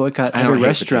think you should boycott every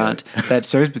restaurant that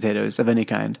serves potatoes of any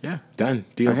kind. Yeah, done.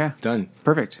 Deal. Okay. Done.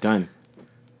 Perfect. Done.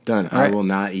 All I will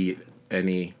not eat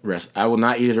any I will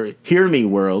not eat it. Hear me,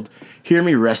 world. Hear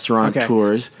me, restaurant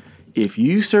tours. If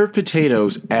you serve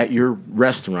potatoes at your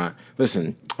restaurant,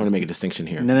 listen, want to make a distinction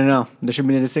here. No. There should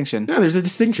be a distinction. No, there's a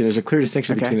distinction. There's a clear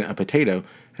distinction Okay. between a potato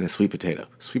and a sweet potato.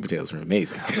 Sweet potatoes are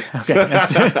amazing. Okay,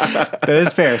 that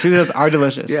is fair. Sweet potatoes are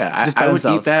delicious. Yeah, just by I would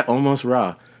themselves. eat that almost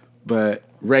raw, but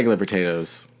regular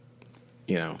potatoes,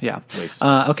 Yeah. waste.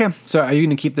 Okay, so are you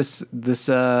going to keep this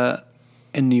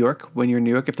in New York? When you're in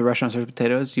New York, if the restaurant serves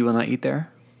potatoes, you will not eat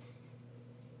there?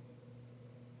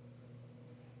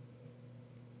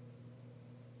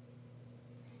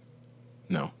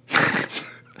 No.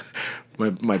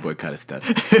 My boycott is done.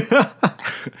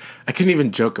 I couldn't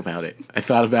even joke about it. I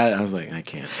thought about it. I was like, I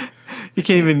can't. You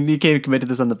can't even commit to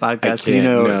this on the podcast because can't,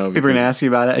 no, people are going because- to ask you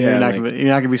about it, and yeah, you're not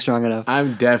going to be strong enough.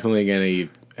 I'm definitely gonna eat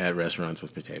at restaurants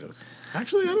with potatoes.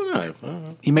 Actually, I don't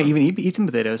know. You might even eat some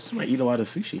potatoes. I might eat a lot of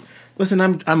sushi. Listen,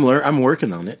 I'm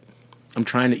working on it. I'm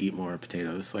trying to eat more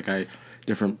potatoes. Trying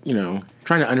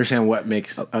to understand what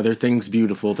makes other things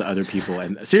beautiful to other people.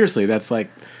 And seriously, that's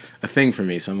like a thing for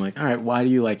me. So I'm like, all right, why do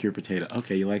you like your potato?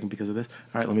 Okay, you like them because of this.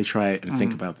 All right, let me try it and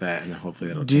think about that, and then hopefully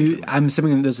that'll change. I'm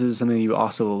assuming this is something you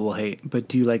also will hate, but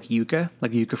do you like yuca?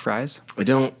 Like yuca fries? I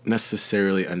don't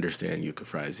necessarily understand yuca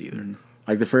fries either.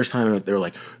 Like the first time they were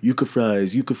like yuca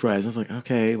fries. I was like,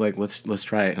 okay, like let's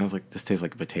try it. And I was like, this tastes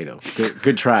like a potato.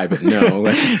 Good try, but no.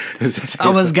 Like,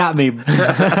 Almost got me.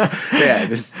 yeah,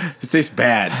 this tastes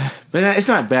bad, but it's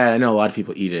not bad. I know a lot of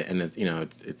people eat it, and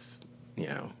it's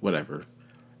whatever.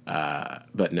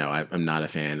 But no, I'm not a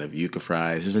fan of yuca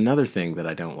fries. There's another thing that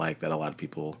I don't like that a lot of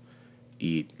people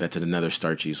eat. That's another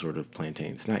starchy sort of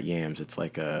plantain. It's not yams. It's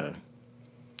like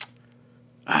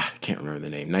I can't remember the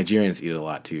name. Nigerians eat it a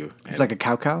lot too. It's like a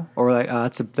cow, or like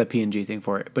that's the PNG thing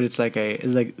for it. But it's like a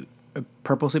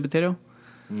purple sweet potato.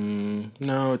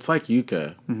 No, it's like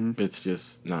yucca. It's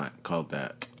just not called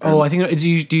that. Oh, I think do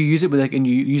you use it with and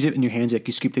you use it in your hands, like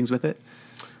you scoop things with it?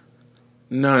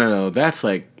 No. That's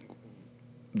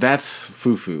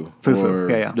fufu. Fufu,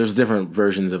 yeah. There's different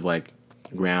versions of like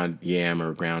ground yam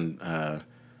or ground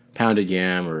pounded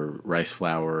yam or rice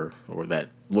flour or that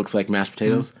looks like mashed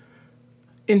potatoes.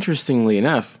 Interestingly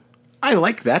enough, I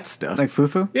like that stuff. Like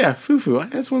fufu? Yeah, fufu.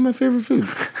 That's one of my favorite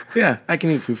foods. Yeah, I can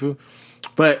eat fufu.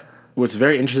 But what's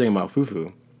very interesting about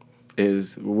fufu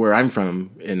is where I'm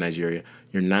from in Nigeria,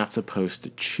 you're not supposed to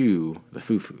chew the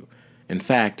fufu. In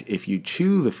fact, if you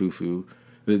chew the fufu,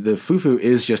 the fufu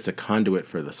is just a conduit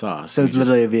for the sauce. So it's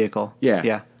literally a vehicle. Yeah.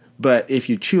 Yeah. But if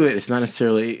you chew it, it's not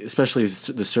necessarily, especially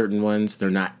the certain ones, they're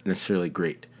not necessarily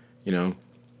great,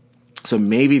 So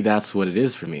maybe that's what it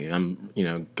is for me. I'm,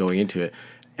 going into it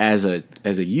as a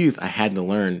youth, I had to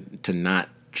learn to not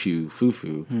chew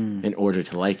fufu in order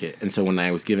to like it. And so when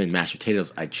I was given mashed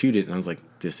potatoes, I chewed it and I was like,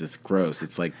 this is gross.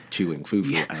 It's like chewing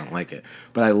fufu. Yeah. I don't like it.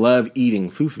 But I love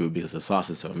eating fufu because the sauce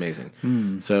is so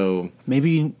amazing. So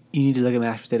Maybe you need to look at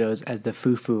mashed potatoes as the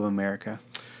fufu America.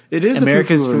 it is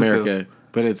America's the fufu of fufu. America,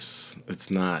 but it's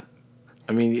not.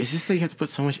 I mean, it's just that you have to put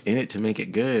so much in it to make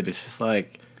it good. It's just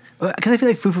like, Because I feel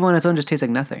like fufu on its own just tastes like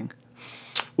nothing.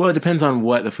 well, it depends on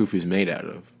what the fufu is made out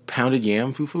of. Pounded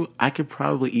yam fufu, I could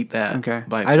probably eat that. Okay.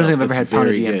 By I don't think I've itself. ever It's had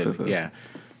pounded very yam good. fufu. Yeah,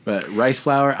 but rice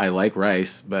flour, I like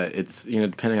rice, but it's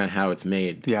depending on how it's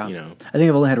made. Yeah. I think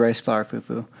I've only had rice flour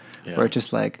fufu, Yeah. where it's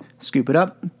just like scoop it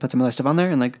up, put some other stuff on there,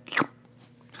 and like.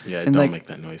 Yeah, And don't like- make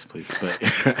that noise, please. But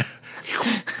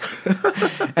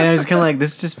And I was kind of like,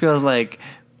 this just feels like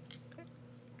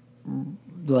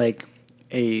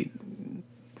a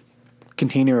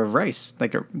container of rice,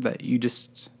 that you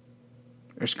just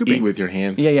are scooping. eat with your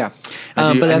hands. Yeah.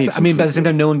 I But need that's, some but at the same fufu.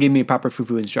 time, no one gave me proper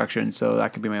fufu instructions, so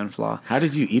that could be my own flaw. How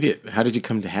did you eat it? How did you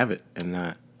come to have it and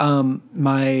not?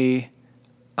 My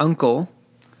uncle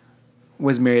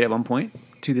was married at one point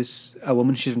to a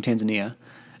woman. She's from Tanzania.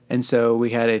 And so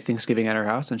we had a Thanksgiving at our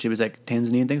house, and she was like,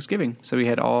 Tanzanian Thanksgiving. So we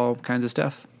had all kinds of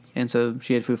stuff. And so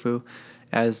she had fufu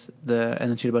and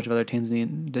then she had a bunch of other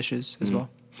Tanzanian dishes as well.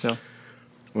 So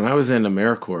When I was in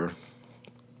AmeriCorps,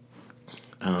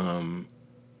 I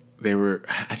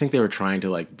think they were trying to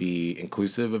like be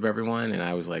inclusive of everyone, and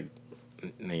I was like,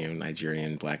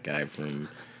 Nigerian black guy from,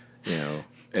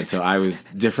 and so I was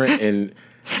different. And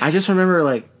I just remember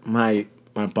like my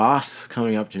boss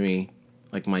coming up to me,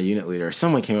 like my unit leader,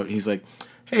 someone came up, he's like,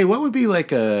 hey, what would be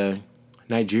like a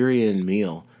Nigerian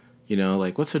meal?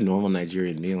 Like what's a normal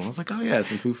Nigerian meal? I was like, oh yeah,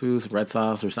 some fufu, some red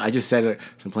sauce, or something. I just said it,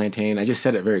 some plantain. I just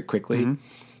said it very quickly.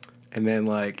 And then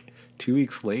like 2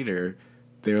 weeks later,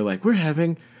 they were like, we're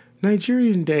having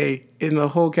Nigerian Day in the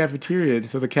whole cafeteria. And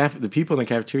so the people in the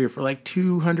cafeteria, for like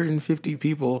 250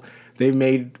 people, they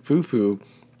made fufu,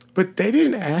 but they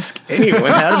didn't ask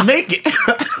anyone how to make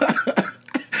it.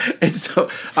 And so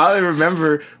all I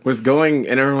remember was going,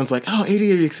 and everyone's like, oh,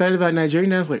 80, are you excited about Nigeria?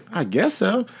 And I was like, I guess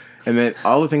so. And then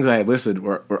all the things I had listed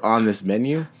were on this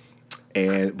menu,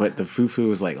 but the fufu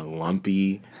was like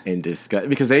lumpy and disgusting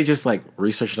because they just like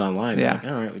researched it online. Yeah. Like,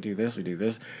 all right, we do this,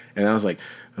 and I was like,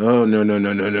 oh no.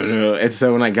 And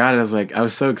so when I got it, I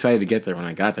was so excited to get there. When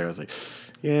I got there, I was like,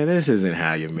 yeah, this isn't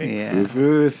how you make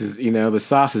fufu. This is, the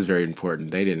sauce is very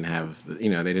important. They didn't have, they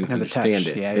didn't understand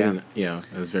it. It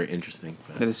was very interesting.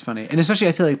 But. That is funny, and especially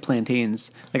I feel like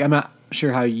plantains. Like I'm not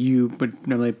sure how you would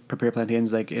normally prepare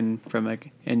plantains, like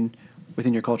within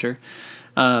your culture.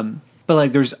 But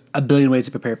like, there's a billion ways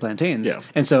to prepare plantains,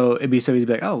 and so it'd be so easy to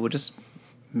be like, oh, we'll just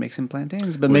make some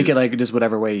plantains, but make it like just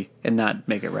whatever way and not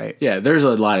make it right. Yeah, there's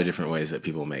a lot of different ways that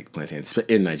people make plantains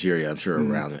in Nigeria. I'm sure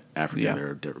around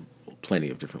Africa there are plenty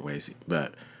of different ways,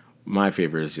 but my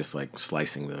favorite is just like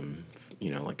slicing them,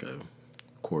 like a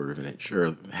quarter of an inch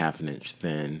or half an inch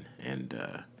thin,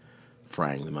 and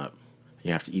frying them up.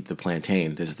 You have to eat the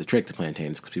plantain. This is the trick to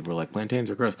plantains, because people are like, plantains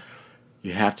are gross.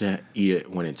 You have to eat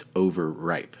it when it's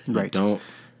overripe. Right. Don't.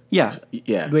 Yeah.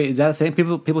 Yeah. Wait, is that a thing?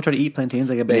 People try to eat plantains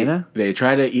like a banana? They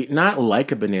try to eat, not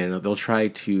like a banana. They'll try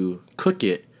to cook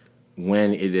it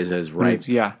when it is as ripe.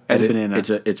 As a banana.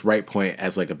 It's ripe point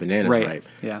as like a banana's ripe.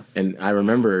 Yeah. And I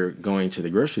remember going to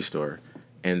the grocery store,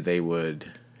 and they would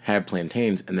have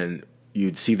plantains, and then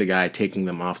you'd see the guy taking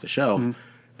them off the shelf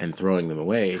and throwing them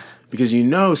away, because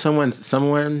someone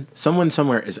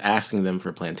somewhere is asking them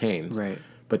for plantains. Right.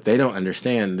 But they don't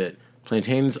understand that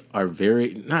plantains are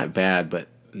very, not bad, but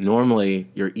normally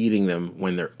you're eating them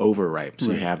when they're overripe.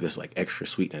 So you have this like extra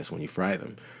sweetness when you fry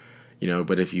them.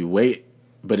 But if you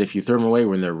throw them away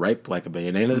when they're ripe, like a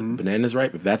banana's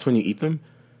ripe, if that's when you eat them,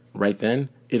 right then,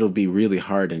 it'll be really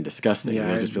hard and disgusting. Yeah,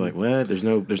 You'll just be like, well, there's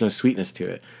no sweetness to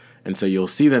it. And so you'll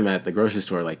see them at the grocery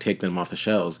store, like take them off the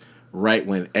shelves right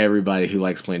when everybody who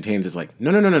likes plantains is like,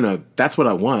 no, that's what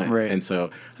I want. Right. And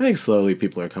so I think slowly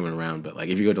people are coming around. But like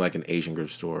if you go to like an Asian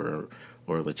grocery store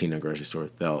or a Latino grocery store,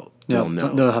 they'll know.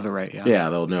 They'll have it right, yeah. Yeah,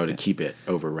 they'll know to keep it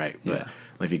overripe. But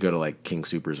like if you go to like King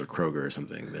Soopers or Kroger or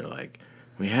something, they're like,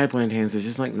 we had plantains. It's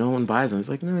just like no one buys them. It's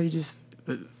like, no,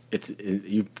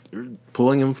 you're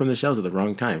pulling them from the shelves at the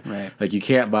wrong time. Right. Like you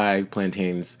can't buy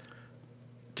plantains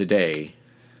today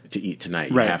to eat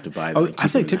tonight. You have to buy them. I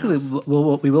think typically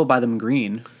we will buy them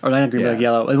green, or not green, but like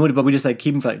yellow, but we just like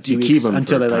keep them for like 2 weeks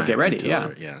until they like get ready. Yeah.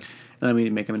 And then we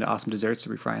make them into awesome desserts to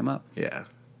refry them up. Yeah.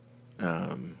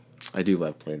 I do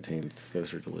love plantains.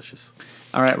 Those are delicious.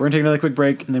 All right, we're gonna take another quick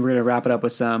break, and then we're gonna wrap it up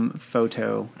with some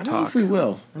photo talk. I don't know if we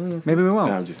will. Maybe we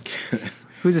won't. No, I'm just kidding.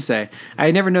 Who's to say?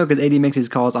 I never know, because AD makes his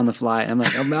calls on the fly. And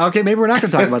I'm like, okay, maybe we're not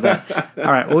going to talk about that.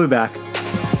 All right, we'll be back.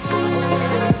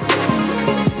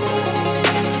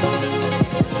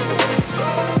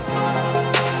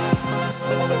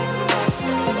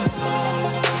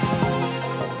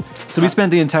 So we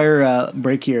spent the entire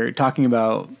break here talking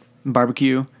about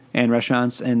barbecue and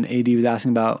restaurants, and AD was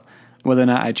asking about whether or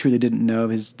not I truly didn't know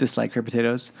of his dislike for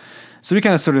potatoes. So we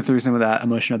kind of sorted through some of that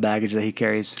emotional baggage that he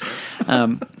carries.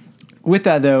 With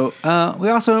that, though,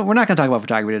 we're not going to talk about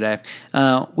photography today.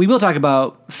 We will talk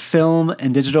about film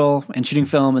and digital and shooting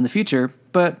film in the future,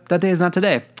 but that day is not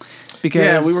today.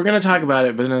 Because we were going to talk about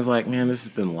it, but then I was like, man, this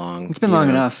has been long. It's been long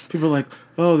enough. People are like,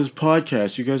 oh, this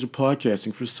podcast. You guys are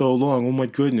podcasting for so long. Oh, my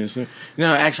goodness.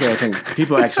 No, actually, I think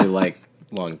people actually like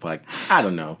long podcasts. I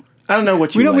don't know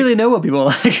what you We don't really know what people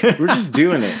like. We're just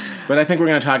doing it. But I think we're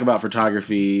going to talk about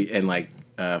photography and like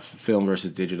film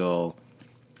versus digital,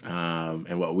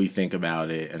 and what we think about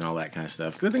it and all that kind of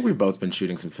stuff. Because I think we've both been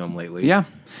shooting some film lately. Yeah.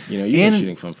 You've been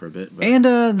shooting film for a bit. But. And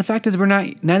the fact is,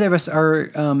 neither of us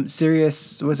are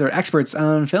serious, experts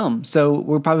on film. So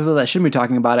we're probably people that shouldn't be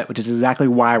talking about it, which is exactly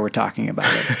why we're talking about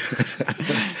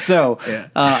it. So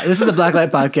this is the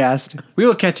Blacklight Podcast. We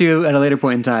will catch you at a later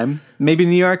point in time. Maybe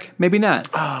New York, maybe not.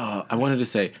 Oh, I wanted to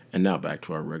say, and now back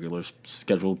to our regular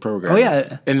scheduled program. Oh,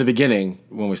 yeah. In the beginning,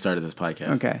 when we started this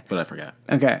podcast. Okay. But I forgot.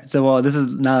 Okay. So, this is,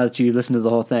 now that you listened to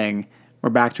the whole thing, we're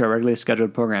back to our regularly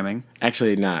scheduled programming.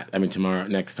 Actually, not. I mean,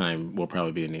 next time, we'll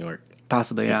probably be in New York.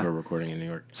 Possibly, yeah. If we're recording in New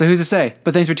York. So who's to say?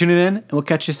 But thanks for tuning in, and we'll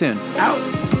catch you soon. Out.